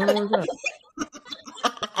 I don't know where it's at.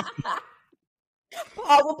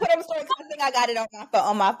 Oh, we'll put it on the story because I think I got it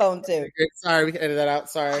on my phone too. Okay, sorry, we can edit that out.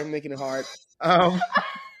 Sorry, I'm making it hard. I'm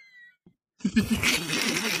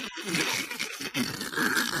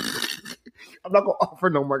not gonna offer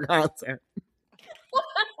no more content.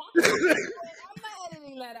 I'm not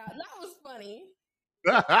editing that out. That was funny.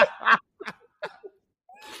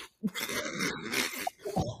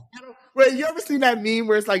 Wait, you ever seen that meme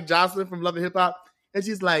where it's like Jocelyn from Love and Hip Hop, and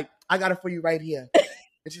she's like, "I got it for you right here,"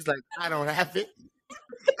 and she's like, "I don't have it.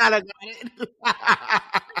 I don't got it."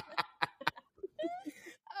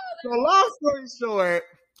 So long story short,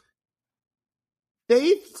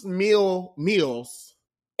 Faith's meals.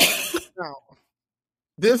 Now,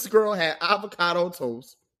 this girl had avocado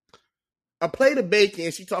toast, a plate of bacon,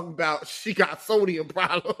 and she talking about she got sodium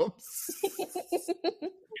problems.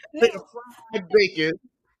 Plate of fried bacon.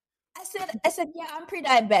 I said, yeah, I'm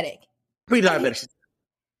pre-diabetic. Pre-diabetic.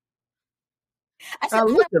 I said,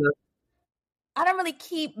 I don't really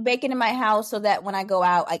keep bacon in my house so that when I go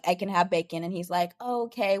out, I can have bacon. And he's like, oh,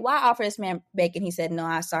 okay, why offer this man bacon? He said, no,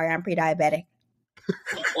 I'm sorry, I'm pre-diabetic.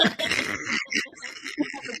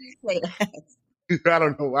 I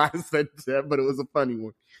don't know why I said that, but it was a funny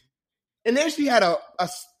one. And then she had a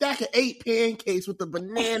stack of 8 pancakes with the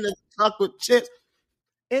bananas, chocolate chips.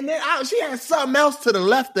 And then she had something else to the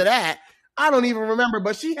left of that. I don't even remember,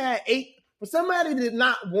 but she had 8. For somebody that did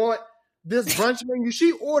not want this brunch menu,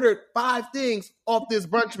 she ordered 5 things off this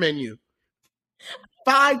brunch menu.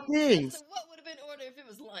 5 things. So what would have been ordered if it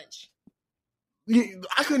was lunch?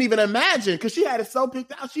 I couldn't even imagine because she had it so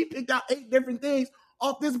picked out. She picked out 8 different things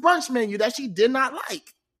off this brunch menu that she did not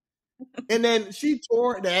like. And then she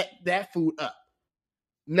tore that food up.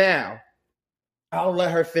 Now, I'll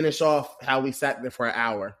let her finish off how we sat there for an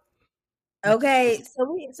hour. Okay, so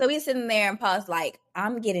we sitting there and Paul's like,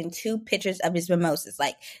 I'm getting 2 pictures of his mimosas.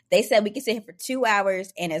 Like, they said we can sit here for 2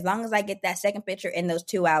 hours, and as long as I get that second picture in those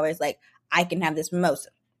 2 hours, like, I can have this mimosa.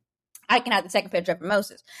 I can have the second picture of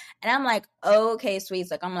mimosas. And I'm like, okay,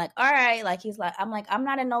 sweet. Like, I'm like, all right. Like, he's like, I'm like, I'm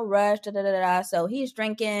not in no rush. Da, da, da, da. So he's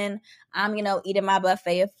drinking. I'm, eating my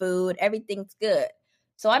buffet of food. Everything's good.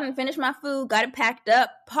 So I didn't finish my food, got it packed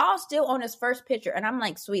up. Paul's still on his first picture. And I'm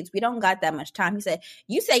like, sweets, we don't got that much time. He said,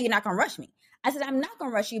 you say you're not going to rush me. I said, I'm not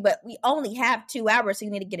going to rush you, but we only have 2 hours, so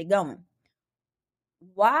you need to get it going.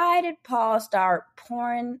 Why did Paul start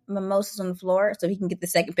pouring mimosas on the floor so he can get the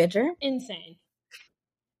second picture? Insane.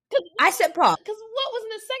 I said, Paul. Because what was in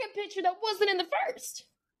the second picture that wasn't in the first?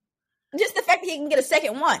 Just the fact that he can get a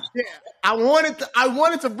second one. Yeah, I wanted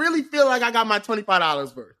to really feel like I got my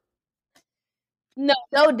 $25 worth. No,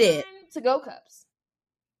 so did to-go cups.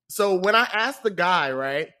 So when I asked the guy,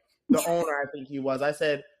 right, the owner, I think he was, I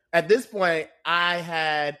said, at this point, I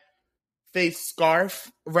had Faith's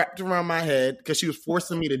scarf wrapped around my head because she was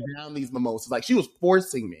forcing me to down these mimosas. Like, she was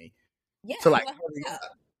forcing me to like hurry up.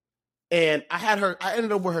 And I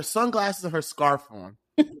ended up with her sunglasses and her scarf on,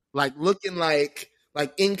 like looking like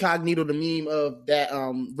incognito, the meme of that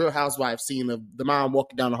Real Housewives scene of the mom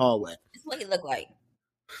walking down the hallway. That's what he looked like.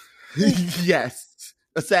 Yes,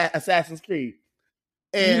 Assassin's Creed.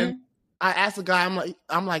 And I asked the guy,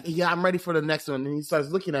 I'm like, yeah, I'm ready for the next one. And he starts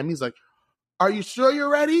looking at me. He's like, are you sure you're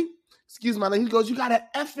ready? Excuse my language. He goes, you got an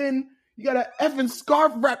effing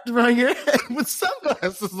scarf wrapped around your head with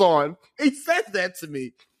sunglasses on. He says that to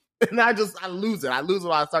me. And I lose it. I lose it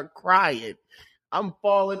while I start crying. I'm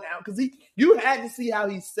falling out because you had to see how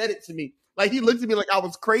he said it to me. Like, he looked at me like I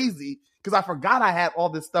was crazy because I forgot I had all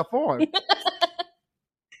this stuff on.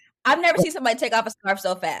 I've never seen somebody take off a scarf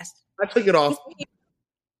so fast. I took it off.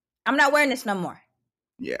 I'm not wearing this no more.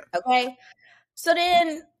 Yeah. Okay. So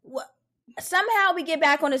then somehow we get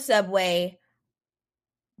back on the subway.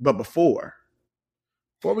 But before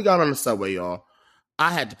we got on the subway, y'all,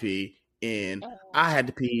 I had to pee, and I had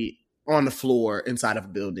to pee on the floor inside of a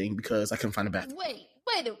building because I couldn't find a bathroom. Wait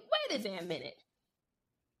a damn minute.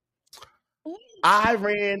 I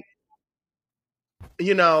ran,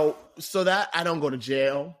 so that I don't go to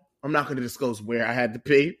jail. I'm not going to disclose where I had to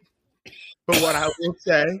pee. But what I will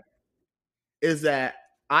say is that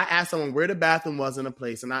I asked someone where the bathroom was in a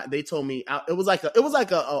place, and they told me it was like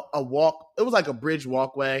a walk. It was like a bridge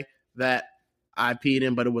walkway that I peed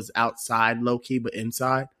in, but it was outside, low key, but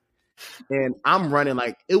inside. And I'm running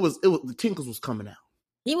like it was the tinkles was coming out.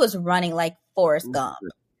 He was running like Forrest Gump.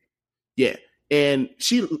 Yeah. And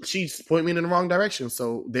she pointed me in the wrong direction.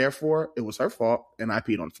 So therefore it was her fault and I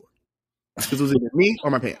peed on the floor. Because it was either me or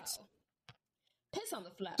my pants. Piss on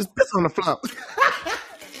the floor. Just piss on the floor.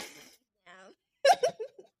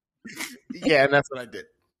 Yeah, and that's what I did.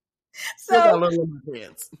 So I love my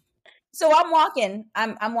pants. So I'm walking.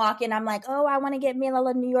 I'm walking. I'm like, oh, I want to get me a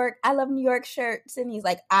little New York. I love New York shirts. And he's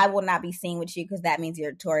like, I will not be seen with you because that means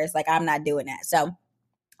you're a tourist. Like, I'm not doing that. So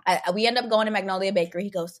we end up going to Magnolia Bakery. He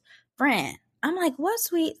goes, friend. I'm like, what,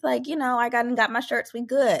 sweet? Like, I got my shirts. We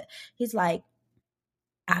good. He's like,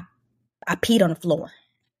 I peed on the floor.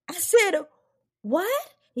 I said, what?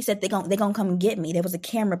 He said, they gonna come and get me. There was a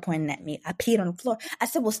camera pointing at me. I peed on the floor. I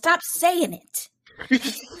said, well, stop saying it. On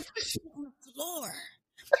the floor.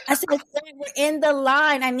 I said, we're in the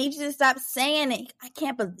line. I need you to stop saying it. I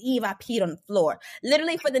can't believe I peed on the floor.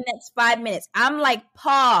 Literally for the next 5 minutes. I'm like,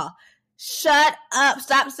 Paul, shut up.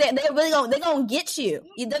 Stop saying they're gonna get you.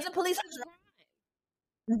 There's a police.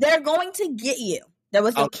 They're going to get you. There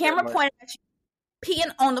was a camera pointing at you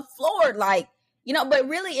peeing on the floor, like, but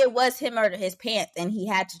really it was him or his pants, and he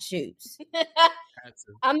had to choose.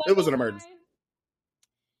 It was an emergency.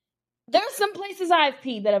 There's some places I've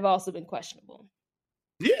peed that have also been questionable.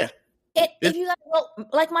 Yeah. If you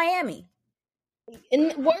like Miami.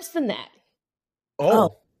 And worse than that.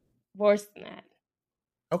 Oh. Worse than that.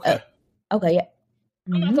 Okay. Okay, yeah.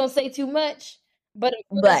 I'm not going to say too much, but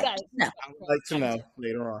no. I would like to know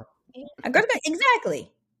later on.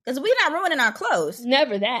 Exactly. Because we're not ruining our clothes.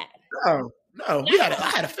 Never that. No.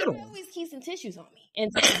 I had a fiddle. I always keep some tissues on me.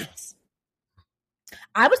 And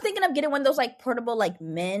I was thinking of getting one of those like portable like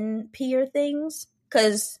men peer things.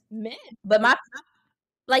 Because men. But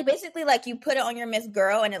like basically like you put it on your Miss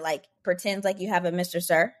Girl and it like pretends like you have a Mr.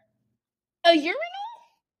 Sir. A urinal?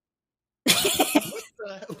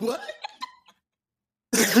 What?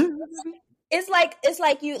 It's like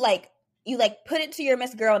you put it to your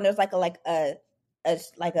Miss Girl and there's like a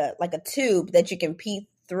tube that you can pee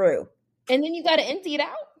through. And then you got to empty it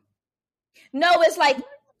out? No, it's like,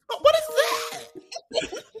 what is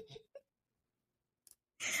that?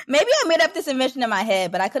 Maybe I made up this invention in my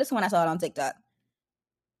head, but I could have sworn I saw it on TikTok.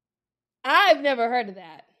 I've never heard of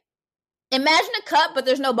that. Imagine a cup, but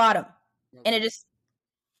there's no bottom. And it's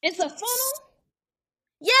a funnel?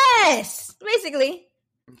 Yes! Basically.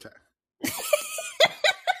 Okay.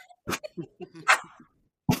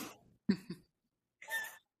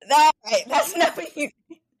 That's not what you...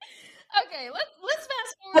 Okay, let's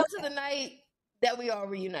fast forward to the night that we all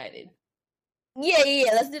reunited. Yeah.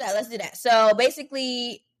 Let's do that. So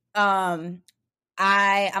basically, I'm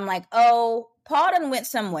like, oh, Paul done went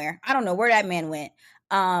somewhere. I don't know where that man went.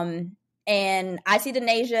 And I see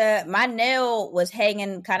Denasia. My nail was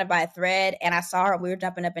hanging kind of by a thread, and I saw her. We were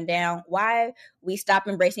jumping up and down. Why we stopped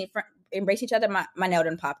embracing each other? My nail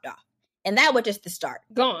done popped off, and that was just the start.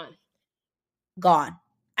 Gone.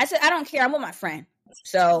 I said, I don't care. I'm with my friend.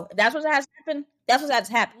 So if that's what has happened. That's what has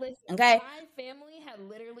happened. Listen, okay. My family had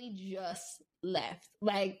literally just left.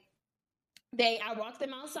 Like I walked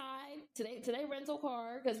them outside to their rental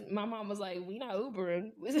car because my mom was like, "We not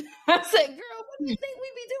Ubering." I said, "Girl, what do you think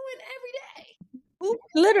we be doing every day?" Uber,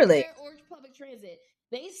 literally. Or public transit.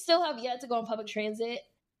 They still have yet to go on public transit,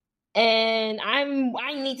 and I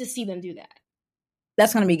need to see them do that.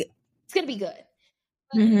 That's gonna be good. It's gonna be good.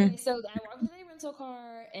 Anyway, so I walked to their rental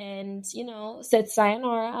car and, said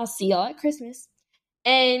sayonara. I'll see y'all at Christmas.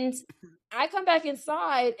 And I come back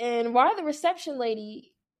inside, and why the reception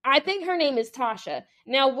lady, I think her name is Tasha.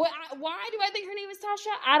 Now, why do I think her name is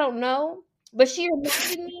Tasha? I don't know. But she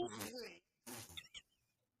reminded me.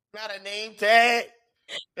 Not a name tag?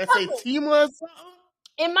 That's a Tima or something?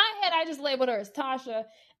 In my head, I just labeled her as Tasha.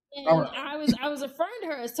 And I was referring to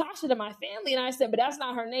her as Tasha to my family, and I said, but that's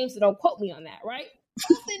not her name, so don't quote me on that, right?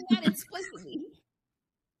 Not explicitly.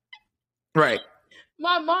 Right.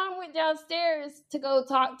 My mom went downstairs to go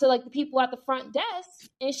talk to the people at the front desk,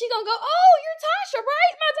 and she gonna go, "Oh, you're Tasha,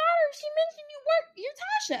 right? My daughter, she mentioned you work. You're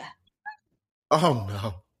Tasha." Oh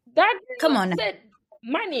no. That come on. Said,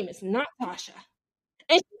 my name is not Tasha.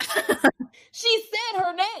 And she said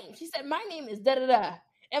her name. She said, my name is da-da-da.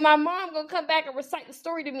 And my mom gonna come back and recite the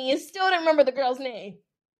story to me and still didn't remember the girl's name.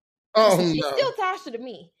 Oh, She's no. still Tasha to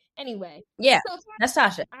me. Anyway. Yeah, So that's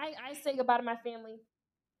Tasha. I say goodbye to my family.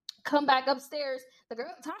 Come back upstairs. The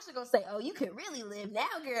girl Tasha gonna say, oh, you can really live now,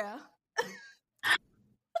 girl.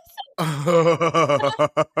 Tasha,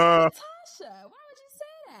 why would you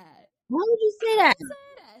say that? Why would you say that?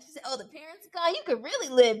 She said, oh, the parents gone. You can really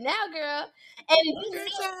live now, girl. And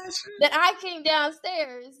then I came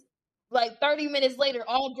downstairs like 30 minutes later,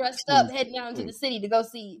 all dressed up, heading down to the city to go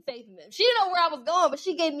see Faith and them. She didn't know where I was going, but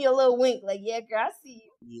she gave me a little wink, like, yeah, girl, I see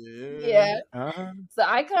you. Yeah. So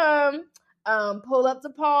I come, pull up to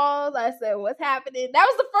Paul's. I said, what's happening? That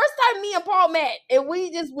was the first time me and Paul met. And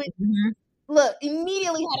we just went, look,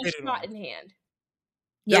 immediately had a shot in hand.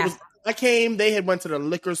 Yeah. I came, they had went to the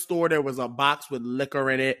liquor store. There was a box with liquor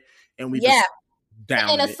in it. And we just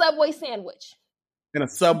downed and a Subway sandwich. And a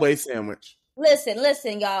Subway sandwich.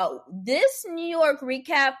 Listen, y'all. This New York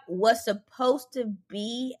recap was supposed to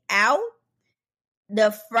be out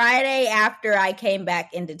the Friday after I came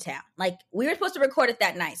back into town. Like, we were supposed to record it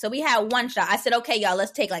that night. So we had one shot. I said, okay, y'all,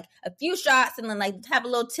 let's take like a few shots and then like have a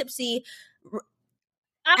little tipsy.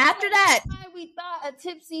 After that, we thought a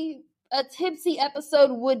tipsy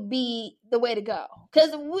episode would be the way to go.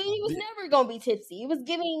 Because we was never going to be tipsy. It was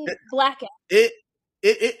giving blackout. And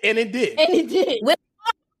it did. And it did.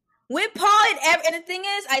 With Paul, and the thing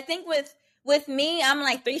is, I think with me, I'm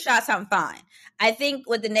like 3 shots, I'm fine. I think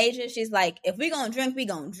with the Denasia, she's like, if we gonna drink, we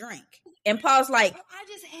gonna drink. And Paul's like, I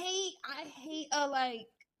hate like,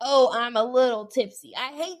 oh, I'm a little tipsy.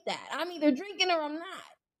 I hate that. I'm either drinking or I'm not.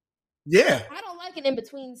 Yeah. I don't like an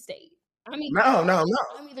in-between state. I mean, no.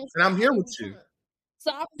 And I'm here with you.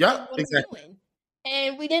 So I was like, what exactly. I'm doing?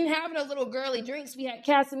 And we didn't have no little girly drinks. We had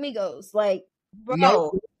Casamigos. Like, bro.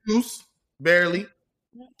 No juice, barely.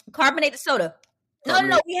 Carbonated soda.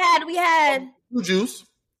 No. We had blue juice.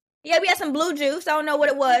 Yeah, we had some blue juice. I don't know what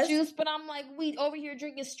it was. Blue juice, but I'm like, we over here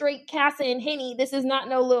drinking straight Casa and Henny. This is not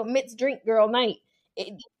no little mixed drink girl night.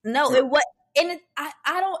 It was. And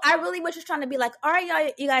I really was just trying to be like, all right,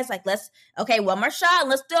 y'all, you guys, like, one more shot, and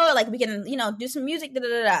let's do it. Like, we can, do some music.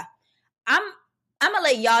 I'm gonna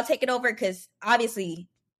let y'all take it over because obviously,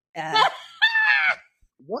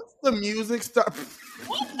 once the music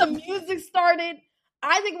started,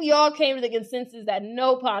 I think we all came to the consensus that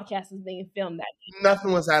no podcast is being filmed that day.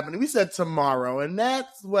 Nothing was happening. We said tomorrow, and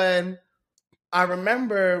that's when I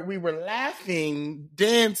remember we were laughing,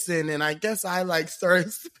 dancing, and I guess I like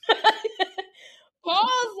started.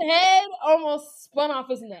 Paul's head almost spun off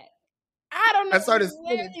his neck. I don't know. I started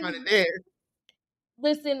spinning trying to dance.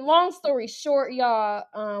 Listen, long story short,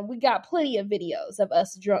 y'all, we got plenty of videos of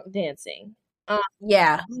us drunk dancing.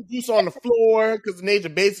 Juice on the floor because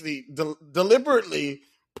Denasia basically deliberately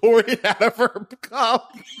poured it out of her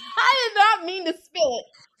cup. I did not mean to spill it.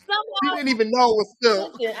 Somehow, you didn't even know it was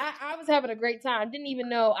spilled. Listen, I was having a great time. Didn't even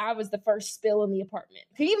know I was the first spill in the apartment.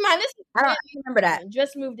 Keep in mind, I don't remember that.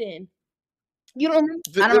 Just moved in. You don't remember?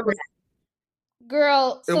 I don't remember that.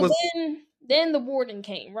 Girl, so then the warden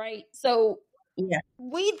came, right? So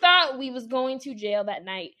we thought we was going to jail that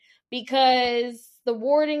night because the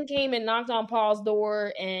warden came and knocked on Paul's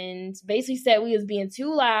door and basically said we was being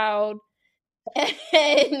too loud.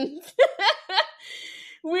 And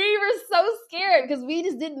we were so scared because we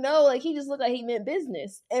just didn't know. Like, he just looked like he meant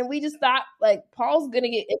business. And we just thought, like, Paul's going to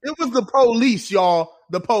get... It was the police, y'all.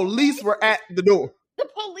 The police were at the door. The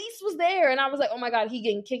police was there. And I was like, oh, my God, he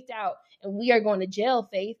getting kicked out. And we are going to jail,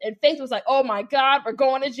 Faith. And Faith was like, oh, my God, we're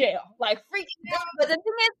going to jail. Like, freaking out. But the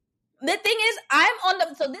thing is, I'm on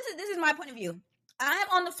the... So this is my point of view. I'm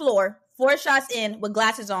on the floor, 4 shots in with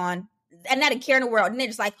glasses on, and not a care in the world. And they're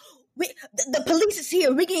just like, the police is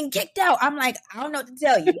here. We're getting kicked out. I'm like, I don't know what to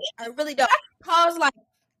tell you. I really don't. Paul's like,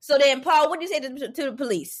 so then, Paul, what do you say to the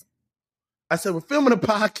police? I said, we're filming a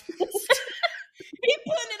podcast. He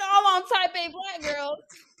putting it all on Type A Black Girls.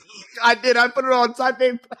 I did. I put it on Type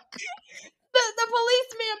A Black Girls. The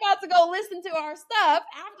policeman about to go listen to our stuff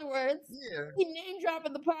afterwards. Yeah. He name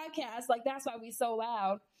dropping the podcast. Like, that's why we so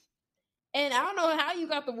loud. And I don't know how you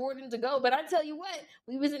got the warden to go, but I tell you what,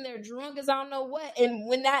 we was in there drunk as I don't know what. And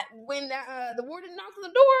when the warden knocked on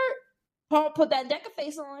the door, Paul put that Deca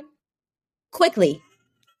face on quickly.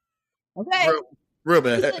 Okay, real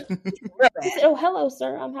bad. He said, "Oh, hello,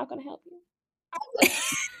 sir. How can I help you?"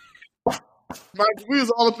 We was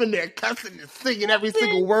all up in there cussing and singing every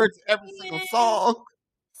single word to every single song,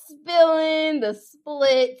 spilling the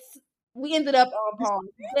splits. We ended up on Paul's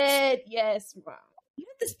bed. Yes, wow. You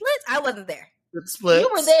had the splits? I wasn't there. The splits. You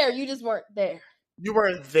were there. You just weren't there. You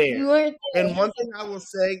weren't there. You weren't there. And one thing I will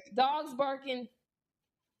say, dogs barking.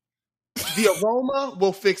 The aroma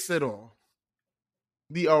will fix it all.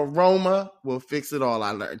 The aroma will fix it all.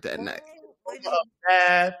 I learned that night. The aroma of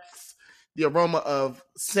baths, the aroma of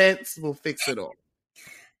scents will fix it all.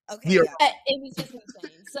 Okay. It was just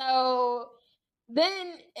insane. So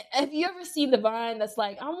then, have you ever seen the Vine that's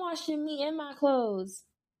like, I'm washing me and my clothes?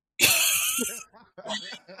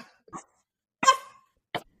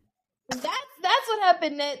 That's what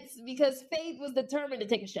happened next, because Faith was determined to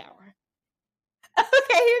take a shower.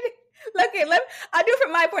 Okay, I'll do it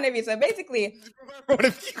from my point of view. So basically, my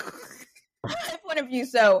point of view.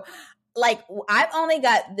 So, like, I've only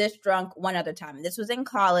got this drunk one other time. This was in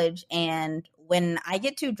college, and when I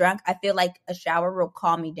get too drunk, I feel like a shower will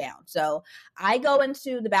calm me down. So I go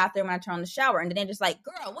into the bathroom and I turn on the shower, and then they're just like,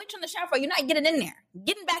 "Girl, what you turn the shower for? You're not getting in there.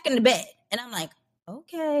 Getting back in the bed." And I'm like,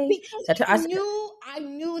 okay. Because I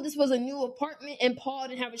knew this was a new apartment, and Paul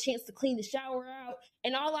didn't have a chance to clean the shower out,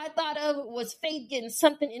 and all I thought of was Faith getting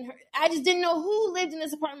something in her. I just didn't know who lived in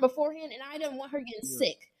this apartment beforehand, and I didn't want her getting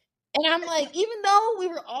sick. And I'm like, even though we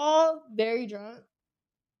were all very drunk,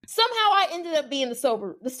 somehow I ended up being the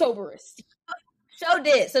soberest. So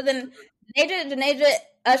did. So then Denaja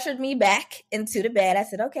ushered me back into the bed. I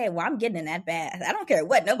said, okay, well, I'm getting in that bath. I don't care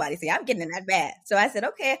what nobody say. I'm getting in that bath. So I said,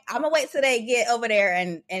 okay, I'm going to wait till they get over there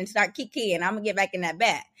and start kiki, and I'm going to get back in that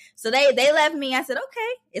bath. So they left me. I said,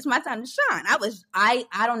 okay, it's my time to shine.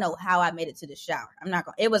 I don't know how I made it to the shower.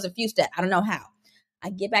 It was a few steps. I don't know how. I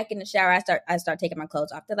get back in the shower. I start taking my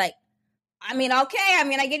clothes off. They're like, I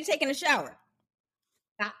get you taking a shower.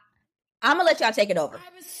 I'm going to let y'all take it over.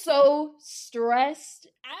 I was so stressed.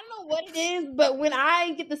 I don't know what it is, but when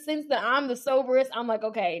I get the sense that I'm the soberest, I'm like,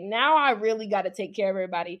 okay, now I really got to take care of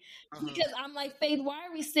everybody. Because I'm like, Faith, why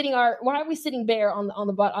are we sitting bare on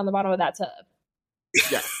the bottom of that tub?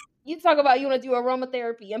 Yeah. You talk about you want to do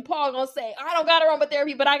aromatherapy, and Paul gonna say, I don't got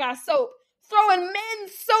aromatherapy, but I got soap. Throwing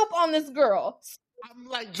men's soap on this girl. I'm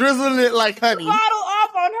like drizzling it like honey. Bottle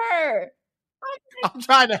off on her. I'm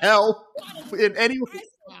trying to help in any way.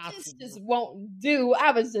 This just won't do.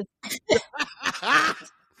 I was just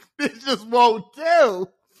this just won't do.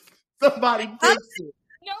 Somebody fix it.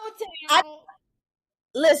 No, Taylor.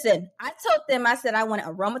 Listen, I told them, I said I want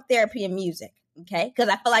aromatherapy and music, okay? Because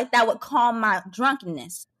I feel like that would calm my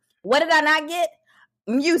drunkenness. What did I not get?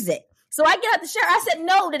 Music. So I get out the shower. I said,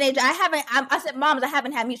 no, Denaja, I said, Moms, I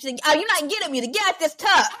haven't had music. Oh, you're not getting music. Get out this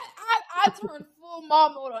tub. I turned full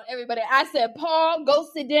mom mode on everybody. I said, Paul, go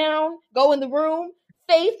sit down. Go in the room.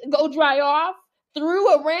 Faith, go dry off. Threw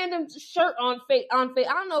a random shirt on Faith. I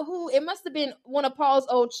don't know who. It must have been one of Paul's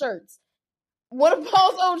old shirts. One of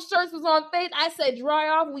Paul's old shirts was on Faith. I said, dry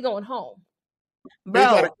off. We going home. Bro.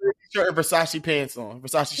 Got a shirt and Versace pants on.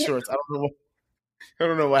 Versace shorts. I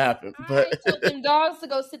don't know what happened. But I told them dogs to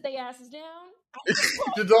go sit their asses down.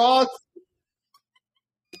 The dogs?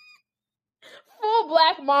 Full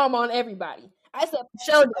black mom on everybody. I said,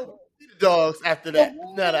 show the dogs after that.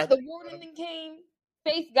 The warden came.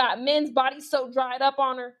 Faith got men's body soap dried up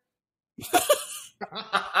on her.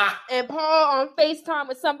 And Paul on FaceTime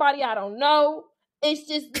with somebody I don't know. It's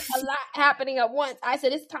just a lot happening at once. I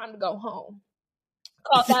said, it's time to go home.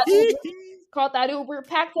 Called that Uber,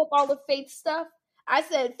 packed up all the Faith stuff. I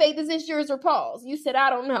said, Faith, is this yours or Paul's? You said, I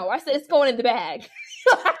don't know. I said, it's going in the bag.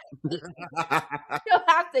 You'll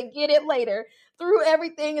have to get it later. Threw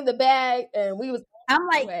everything in the bag, and we was. I'm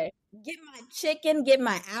like, get my chicken, get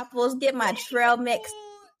my apples, get my trail mix.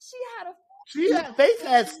 Faith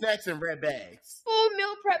had snacks in red bags. Full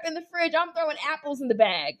meal prep in the fridge. I'm throwing apples in the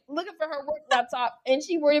bag, looking for her work laptop, and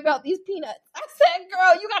she worried about these peanuts. I said,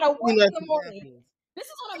 girl, you gotta work in the morning. This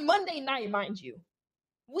is on a Monday night, mind you.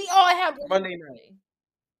 We all have Monday night.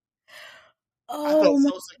 I felt so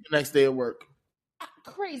sick the next day at work.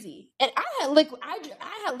 Crazy. And I had liquid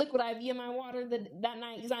IV in my water that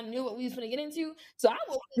night because I knew what we was going to get into. So I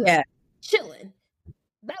was chilling.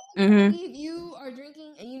 That if you are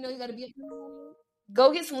drinking and you know you got to be up in the morning,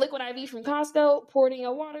 go get some liquid IV from Costco, pour it in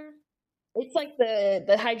your water. It's like the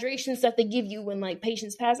hydration stuff they give you when like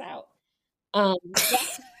patients pass out. That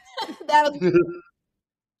was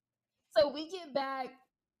so we get back.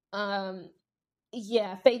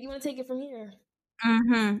 Faith, you want to take it from here?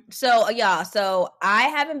 So I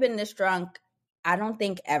haven't been this drunk, I don't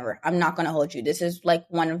think ever. I'm not going to hold you. This is like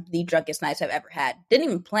one of the drunkest nights I've ever had. Didn't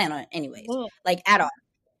even plan on it anyways, like at all.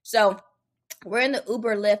 So we're in the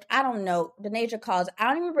Uber Lyft. I don't know. Denaja calls. I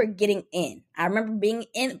don't remember getting in. I remember being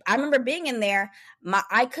in there.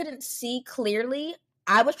 I couldn't see clearly.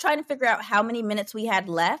 I was trying to figure out how many minutes we had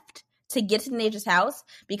left to get to Denaja's house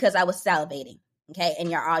because I was salivating. Okay,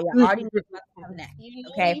 and you're already next. You know,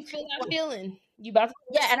 okay, you feel that feeling. You about to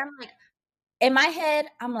and I'm like, in my head,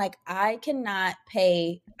 I'm like, I do not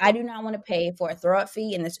want to pay for a throw up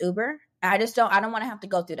fee in this Uber. I don't want to have to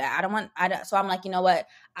go through that. So I'm like, you know what?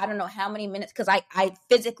 I don't know how many minutes, because I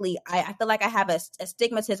physically, I feel like I have a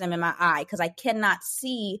stigmatism in my eye because I cannot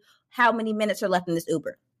see how many minutes are left in this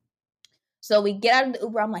Uber. So we get out of the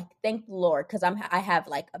Uber. I'm like, thank the Lord, because I have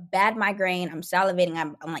like a bad migraine. I'm salivating.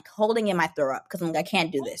 I'm like holding in my throw up because I'm like, I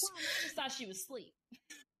can't do this. I just thought she was asleep.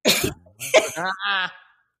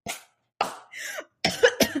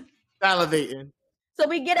 Salivating. So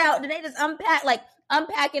we get out, and they just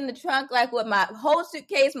unpacking the trunk, like with my whole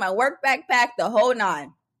suitcase, my work backpack, the whole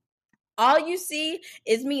nine. All you see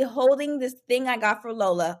is me holding this thing I got for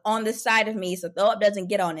Lola on the side of me so throw up doesn't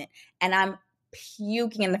get on it. And I'm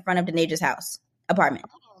puking in the front of Denaja's apartment.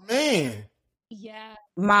 Oh, man. Yeah.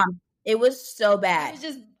 Mom, it was so bad.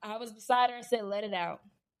 I was beside her and said, let it out.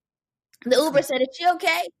 The Uber said, is she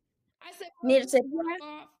okay? I said, Denaja said,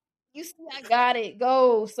 yeah. You see, I got it.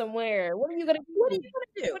 Go somewhere. What are you gonna do? What are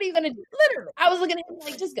you gonna do? Literally, I was looking at him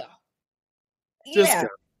like, just go. Yeah.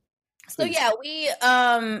 So yeah, we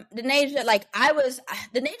Denaja,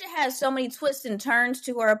 Denaja has so many twists and turns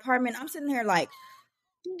to her apartment. I'm sitting here like,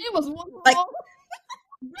 it was one like, hall.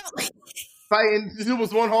 Fighting. It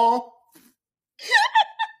was one hall.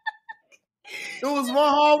 It was one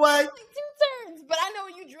hallway. Like 2 turns, but I know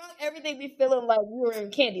when you drunk, everything be feeling like you were in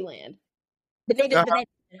Candyland.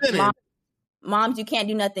 Moms, you can't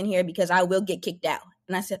do nothing here because I will get kicked out.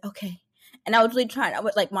 And I said, okay. And I was really trying. I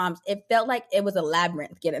was like, Moms, it felt like it was a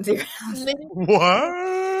labyrinth getting into your house.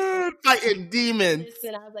 What? Fighting demons.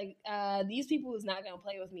 Listen, I was like, these people is not gonna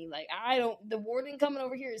play with me. Like, the warden coming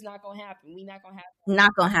over here is not gonna happen. We not gonna happen.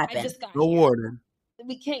 Not gonna happen. I just got no here. Warden.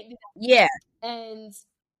 We can't do that. Yeah. And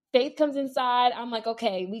Faith comes inside. I'm like,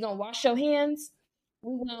 okay, we gonna wash your hands.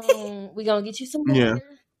 We gonna get you some water. Yeah.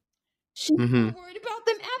 She's worried about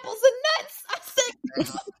them apples and nuts. I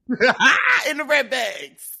said, in the red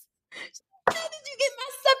bags. Did you get my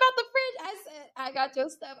stuff out the fridge? I said, I got your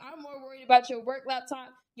stuff. I'm more worried about your work laptop,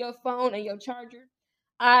 your phone, and your charger.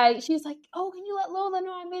 She's like, oh, can you let Lola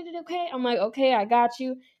know I made it okay? I'm like, okay, I got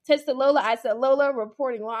you. Texted Lola. I said, Lola,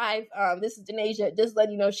 reporting live. This is Denaja. Just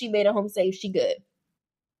letting you know she made it home safe. She good.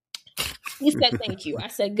 He said, thank you. I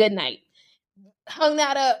said, good night. Hung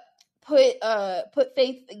that up. Put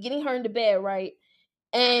Faith, getting her into bed, right?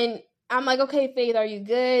 And I'm like, okay, Faith, are you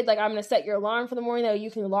good? Like, I'm going to set your alarm for the morning that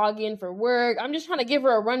you can log in for work. I'm just trying to give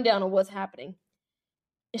her a rundown of what's happening.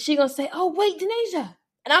 And she going to say, oh, wait, Denaja.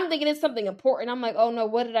 And I'm thinking it's something important. I'm like, oh, no,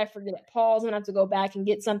 what did I forget at Paul's? I'm going to have to go back and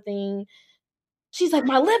get something. She's like,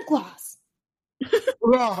 my lip gloss.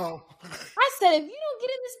 Whoa. I said, if you don't get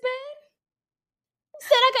in this bed, I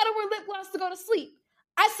said, I got to wear lip gloss to go to sleep.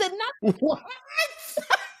 I said,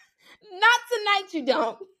 not tonight, you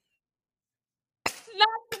don't.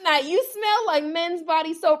 Not tonight. You smell like men's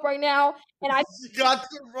body soap right now. And she got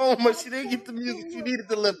the aroma. She didn't get the music. She needed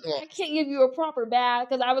the lip gloss. I can't give you a proper bath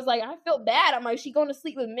because I was like, I felt bad. I'm like, she going to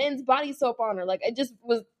sleep with men's body soap on her. Like, I felt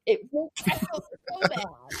so bad.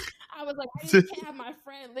 I was like, I just can't have my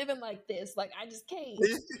friend living like this. Like, I just can't.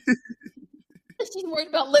 She's worried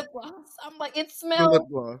about lip gloss. I'm like, it smells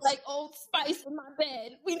like Old Spice in my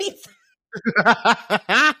bed. We need some.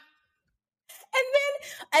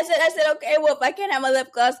 And then I said, okay, well, if I can't have my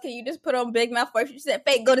lip gloss, can you just put on Big Mouth first? She said,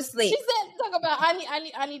 Faith, go to sleep. She said, talk about,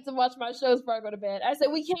 I need to watch my shows before I go to bed. I said,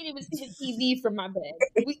 we can't even see the TV from my bed.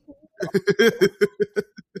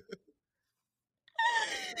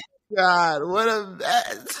 God, what a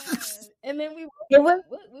mess. And then we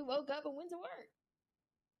woke up and went to work.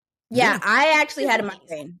 Yeah, I actually had a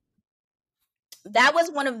migraine. That was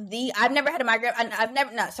one of I've never had a migraine.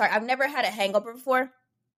 I've never had a hangover before.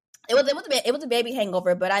 It was a baby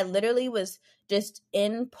hangover, but I literally was just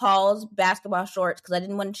in Paul's basketball shorts because I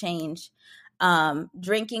didn't want to change,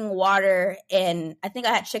 drinking water, and I think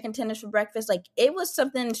I had chicken tenders for breakfast. Like, it was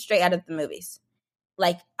something straight out of the movies.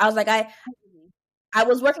 Like, I was like, I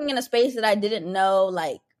was working in a space that I didn't know.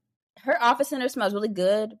 Like, her office center smells really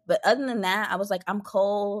good, but other than that, I was like, I'm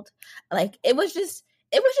cold. Like, it was just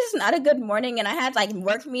not a good morning, and I had like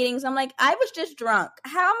work meetings. I'm like, I was just drunk.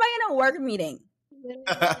 How am I in a work meeting?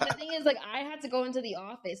 The thing is, like, I had to go into the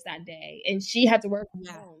office that day and she had to work from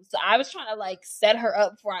home. So I was trying to like set her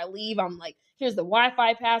up before I leave. I'm like, here's the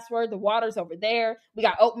Wi-Fi password. The water's over there. We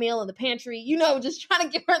got oatmeal in the pantry. You know, just trying to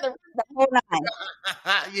give her the whole nine.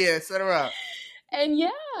 Yeah, set her up. And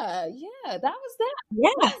that was that.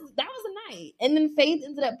 Yeah. That was the night. And then Faith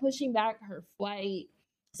ended up pushing back her flight.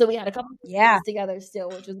 So we had a couple of days together still,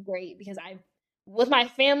 which was great because with my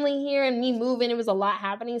family here and me moving, it was a lot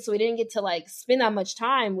happening. So we didn't get to like spend that much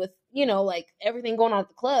time with, like everything going on at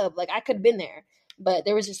the club. Like I could have been there, but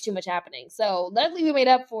there was just too much happening. So luckily we made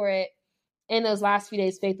up for it. In those last few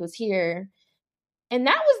days, Faith was here. And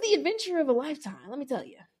that was the adventure of a lifetime, let me tell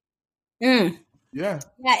you. Yeah.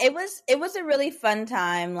 It was a really fun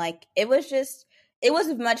time. Like, it was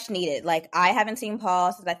much needed. Like, I haven't seen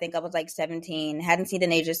Paul since I think I was like 17. Hadn't seen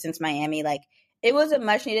Denasia since Miami. Like, it was a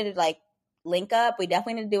much needed like link up. We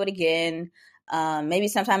definitely need to do it again. Maybe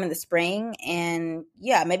sometime in the spring. And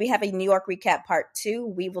yeah, maybe have a New York recap part 2.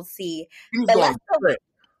 We will see. But let's go.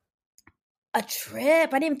 A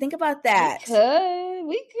trip. I didn't even think about that.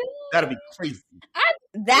 We could. That'd be crazy.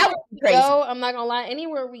 That would be crazy. I'm not gonna lie.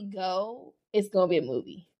 Anywhere we go, it's gonna be a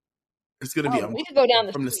movie. It's gonna be. We could go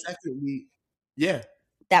down from street. the second week. Yeah,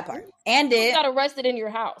 that part. And you got arrested in your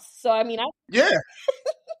house. So I mean, yeah,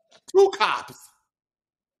 2 cops.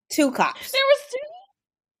 2 cops. There was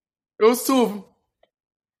 2. It was 2 of them.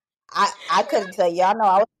 I couldn't tell you. I know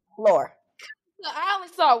I was on the floor. I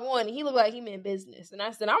only saw one. He looked like he meant business, and I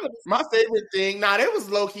said, "I'm gonna." My favorite thing. It was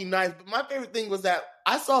low key nice, but my favorite thing was that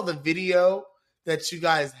I saw the video that you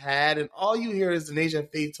guys had, and all you hear is Denasia and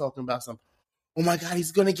Faith talking about something. Oh my God,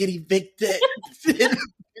 he's gonna get evicted. No, when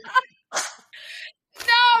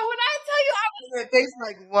I tell you, Faith's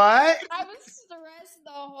like, what? I was stressed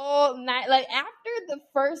the whole night. Like after the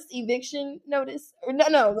first eviction notice, or no,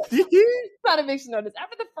 not eviction notice.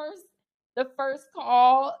 After the first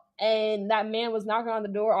call, and that man was knocking on the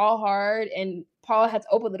door all hard, and Paul had to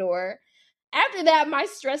open the door. After that, my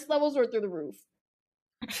stress levels were through the roof.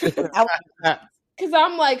 Because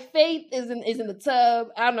I'm like, Faith is in the tub.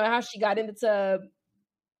 I don't know how she got in the tub.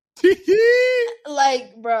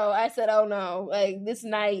 Like, bro, I said, oh no, like this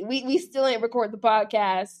night we still ain't record the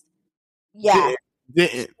podcast. Yeah,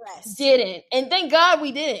 didn't, and thank God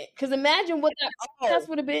we didn't. Because imagine what that podcast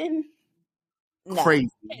would have been. Crazy.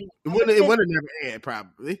 It would have never aired,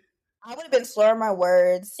 probably. I would have been slurring my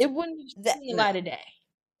words. It wouldn't be seen light of day.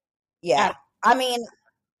 Yeah, I mean,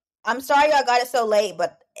 I'm sorry y'all got it so late,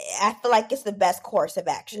 but I feel like it's the best course of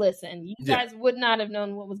action. Listen, you guys would not have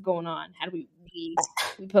known what was going on had we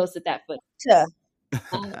posted that footage.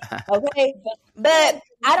 Okay, but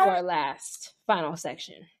I don't. Our last final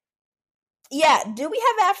section. Yeah, do we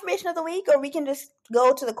have affirmation of the week, or we can just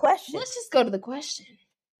go to the question? Let's just go to the question.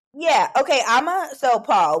 Yeah. Okay. So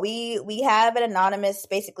Paul, we have an anonymous,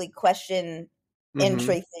 basically question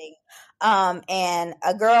entry thing. And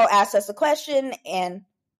a girl asked us a question, and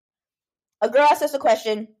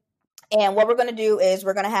what we're going to do is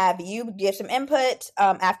we're going to have you give some input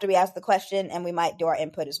after we ask the question, and we might do our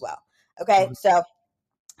input as well. Okay. So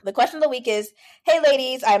the question of the week is, hey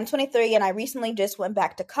ladies, I am 23 and I recently just went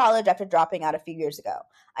back to college after dropping out a few years ago.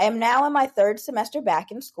 I am now in my 3rd semester back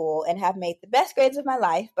in school and have made the best grades of my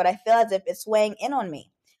life, but I feel as if it's weighing in on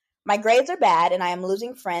me. My grades are bad and I am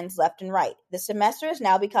losing friends left and right. The semester is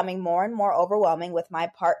now becoming more and more overwhelming with my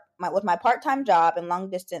part-time job and long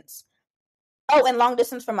distance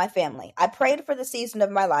from my family. I prayed for the season of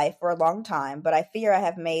my life for a long time, but I fear I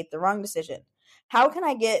have made the wrong decision. How can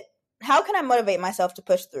I motivate myself to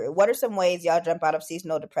push through? What are some ways y'all jump out of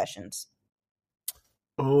seasonal depressions?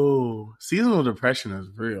 Oh, seasonal depression is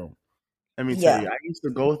real. Let me tell you, I used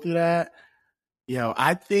to go through that.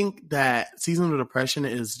 I think that seasonal depression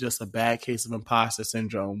is just a bad case of imposter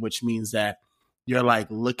syndrome, which means that you're like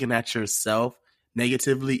looking at yourself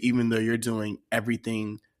negatively, even though you're doing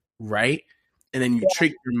everything right. And then you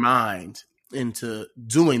trick your mind into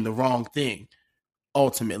doing the wrong thing,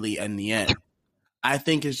 ultimately, in the end. I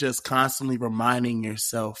think it's just constantly reminding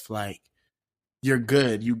yourself, like, you're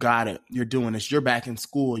good, you got it, you're doing this, you're back in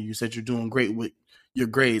school, you said you're doing great with your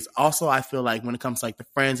grades. Also, I feel like when it comes to like the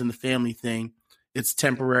friends and the family thing, it's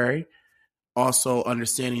temporary. Also,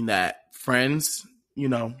 understanding that friends,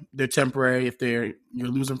 they're temporary. If you're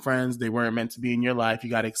losing friends, they weren't meant to be in your life. You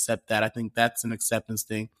got to accept that. I think that's an acceptance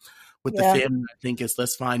thing. With the family, I think it's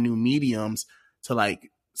let's find new mediums to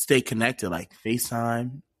like stay connected, like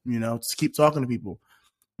FaceTime, just keep talking to people,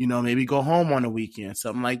 maybe go home on the weekend,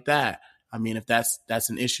 something like that. I mean, if that's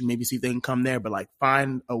an issue, maybe see if they can come there, but like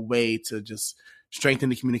find a way to just strengthen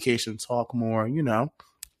the communication, talk more,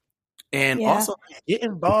 and also get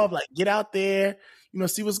involved, like get out there,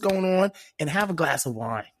 see what's going on and have a glass of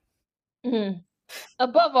wine. Mm-hmm.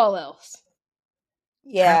 Above all else.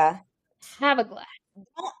 Yeah. Have a glass.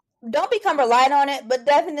 Don't become reliant on it, but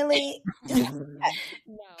definitely.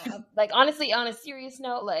 No, like honestly, on a serious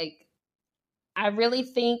note, like I really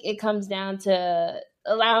think it comes down to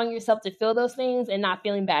allowing yourself to feel those things and not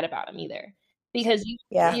feeling bad about them either. Because you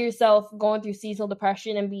see yourself going through seasonal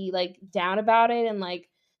depression and be like down about it and like,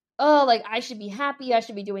 oh, like I should be happy, I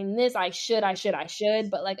should be doing this, I should,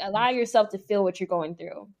 but like allow yourself to feel what you're going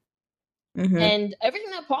through. Mm-hmm. And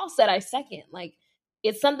everything that Paul said, I second. Like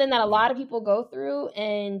It's something that a lot of people go through,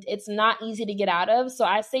 and it's not easy to get out of. So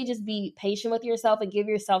I say just be patient with yourself and give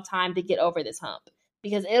yourself time to get over this hump,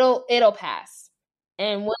 because it'll pass.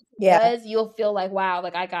 And once it does, you'll feel like, wow,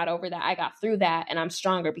 like I got over that. I got through that, and I'm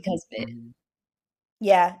stronger because of it.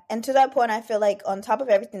 Yeah. And to that point, I feel like on top of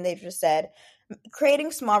everything they've just said,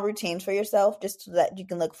 creating small routines for yourself just so that you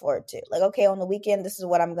can look forward to. Like, okay, on the weekend, this is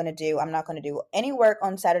what I'm going to do. I'm not going to do any work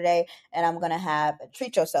on Saturday, and I'm going to have a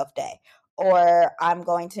treat yourself day. Or I'm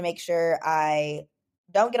going to make sure I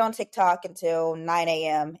don't get on TikTok until 9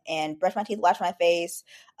 a.m. and brush my teeth, wash my face,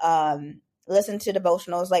 listen to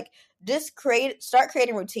devotionals. Like, just start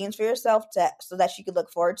creating routines for yourself so that you can look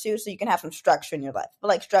forward to, so you can have some structure in your life. But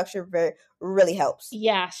like, structure really helps.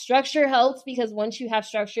 Yeah, structure helps, because once you have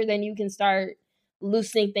structure, then you can start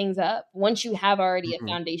loosening things up once you have already a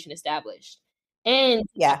foundation established. And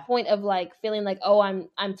that point of like feeling like, oh,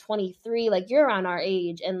 I'm 23, like you're around our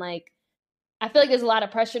age, and like I feel like there's a lot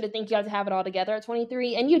of pressure to think you have to have it all together at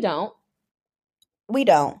 23, and you don't. We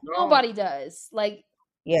don't. Nobody does. Like,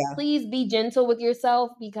 please be gentle with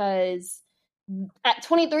yourself, because at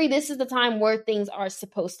 23, this is the time where things are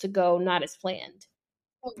supposed to go not as planned.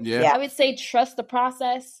 I would say trust the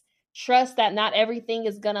process. Trust that not everything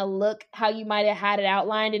is going to look how you might have had it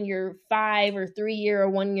outlined in your 5 or 3 year or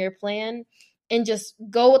 1 year plan, and just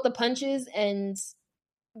go with the punches and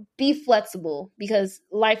be flexible, because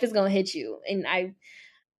life is going to hit you. And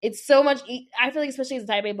it's so much, I feel like, especially as a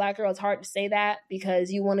type A Black girl, it's hard to say that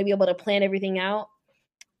because you want to be able to plan everything out.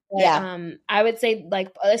 But, I would say,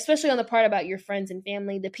 like, especially on the part about your friends and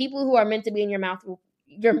family, the people who are meant to be in your mouth,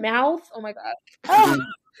 oh my God.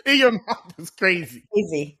 In your mouth is crazy.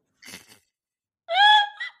 Easy.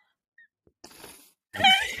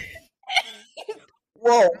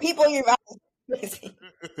 Whoa, people in your mouth is crazy.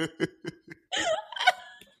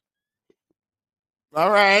 All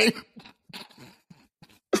right.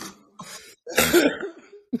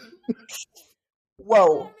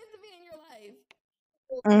 Whoa.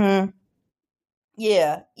 Mm-hmm.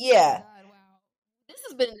 Yeah. God, wow. This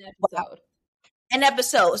has been an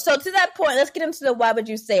episode. So to that point, let's get into the why would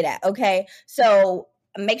you say that, okay? So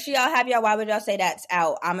make sure y'all have y'all why would y'all say that's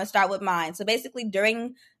out. I'm going to start with mine. So basically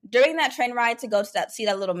during that train ride to go to see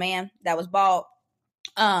that little man that was bald,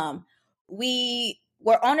 we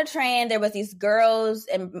were on a train. There was these girls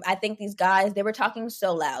and I think these guys, they were talking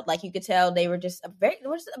so loud. Like you could tell they were just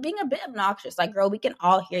being a bit obnoxious. Like, girl, we can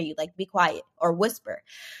all hear you. Like, be quiet or whisper.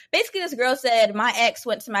 Basically, this girl said, my ex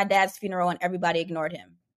went to my dad's funeral and everybody ignored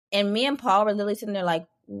him. And me and Paul were literally sitting there like,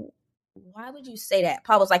 why would you say that?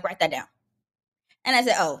 Paul was like, write that down. And I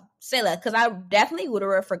said, oh, say that, because I definitely would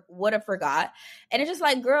have forgot. And it's just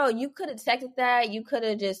like, girl, you could have texted that. You could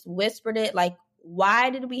have just whispered it. Like, why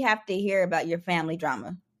did we have to hear about your family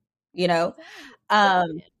drama? You know? I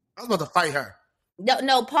was about to fight her.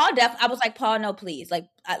 No, Paul I was like, Paul, no, please. Like,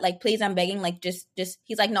 please, I'm begging. Like, just,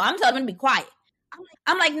 he's like, no, I'm telling him to be quiet.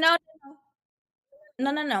 I'm like, no.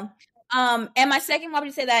 And my second why would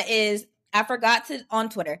you say that is, on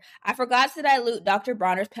Twitter, I forgot to dilute Dr.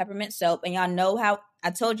 Bronner's peppermint soap. And y'all know how I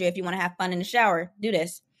told you, if you want to have fun in the shower, do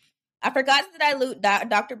this. I forgot to dilute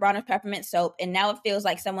Dr. Bronner's peppermint soap, and now it feels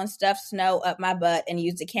like someone stuffed snow up my butt and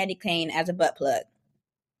used a candy cane as a butt plug.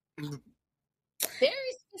 Very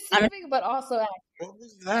specific, but also accurate. What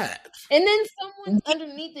was that? And then someone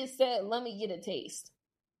underneath it said, let me get a taste.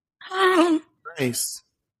 Nice.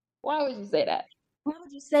 Why would you say that? Why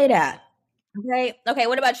would you say that? Okay,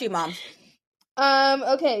 what about you, Mom?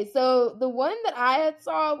 Okay, so the one that I had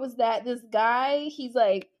saw was that this guy, he's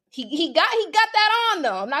like, he got that on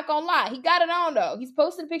though. I'm not gonna lie. He got it on though. He's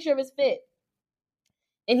posted a picture of his fit.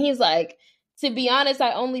 And he's like, to be honest,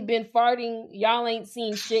 I only been farting. Y'all ain't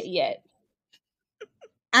seen shit yet.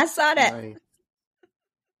 I saw that. Nice.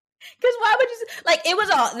 Cause why would you like, it was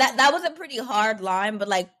all that was a pretty hard line, but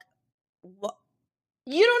like what?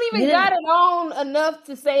 You don't even got it on enough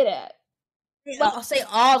to say that. I'll say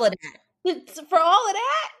all of that. For all of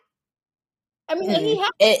that? I mean, he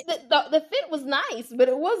had the fit was nice, but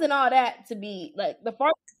it wasn't all that to be like the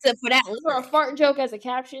fart. For a fart joke as a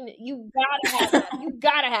caption, you gotta have that. You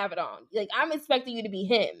gotta have it on. Like, I'm expecting you to be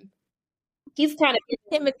him. He's kind of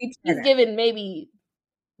Timothy. He's given maybe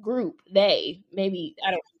group they maybe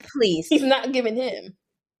I don't. Please, he's not giving him.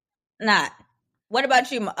 Not. What about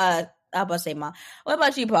you? I'm about to say, Mom. What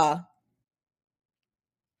about you, Paul?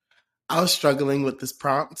 I was struggling with this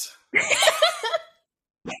prompt.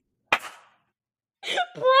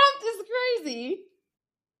 Prompt is crazy,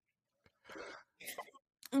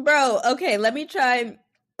 bro. Okay, let me try.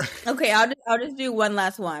 Okay, I'll just do one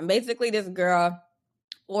last one. Basically, this girl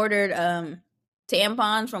ordered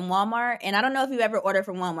tampons from Walmart. And I don't know if you ever ordered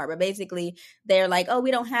from Walmart, but basically they're like, oh,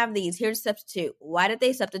 we don't have these. Here's a substitute. Why did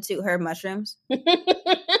they substitute her mushrooms? Oh,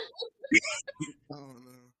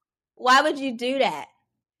 no. Why would you do that?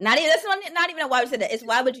 Not even a why would you say that. It's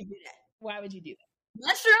why would you do that? Why would you do that?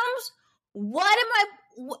 Mushrooms? What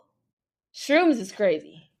am I? Shrooms is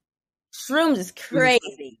crazy. Shrooms is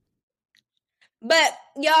crazy. But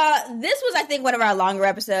y'all, this was, I think, one of our longer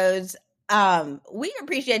episodes. We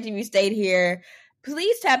appreciate you stayed here.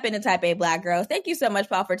 Please tap into Type A Black Girl. Thank you so much,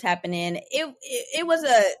 Paul, for tapping in. It was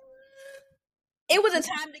a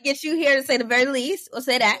time to get you here, to say the very least. We'll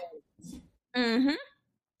say that.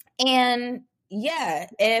 Mm-hmm. And yeah,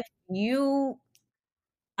 if you,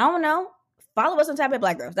 I don't know, follow us on Type A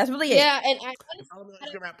Black Girls. That's really it. Yeah, and I don't know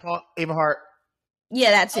if you can Paul Averhart.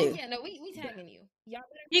 Yeah, that too. Oh yeah, no, we tagging you. Y'all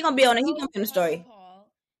He gonna be on it. He gonna be in the story. Paul,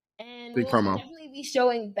 and Big we'll promo. definitely be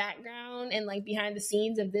showing background and like behind the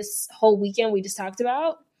scenes of this whole weekend we just talked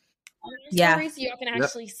about. Yeah. Story, so y'all can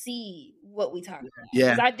actually see what we talked about.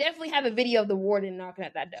 Yeah. 'Cause I definitely have a video of the warden knocking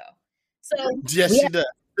at that door. So Yes, she does.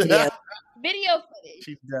 Video. video footage.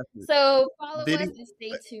 She definitely. So follow Video- us and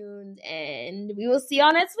stay tuned, and we will see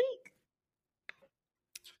y'all next week.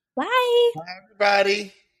 Bye. Bye,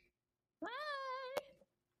 everybody.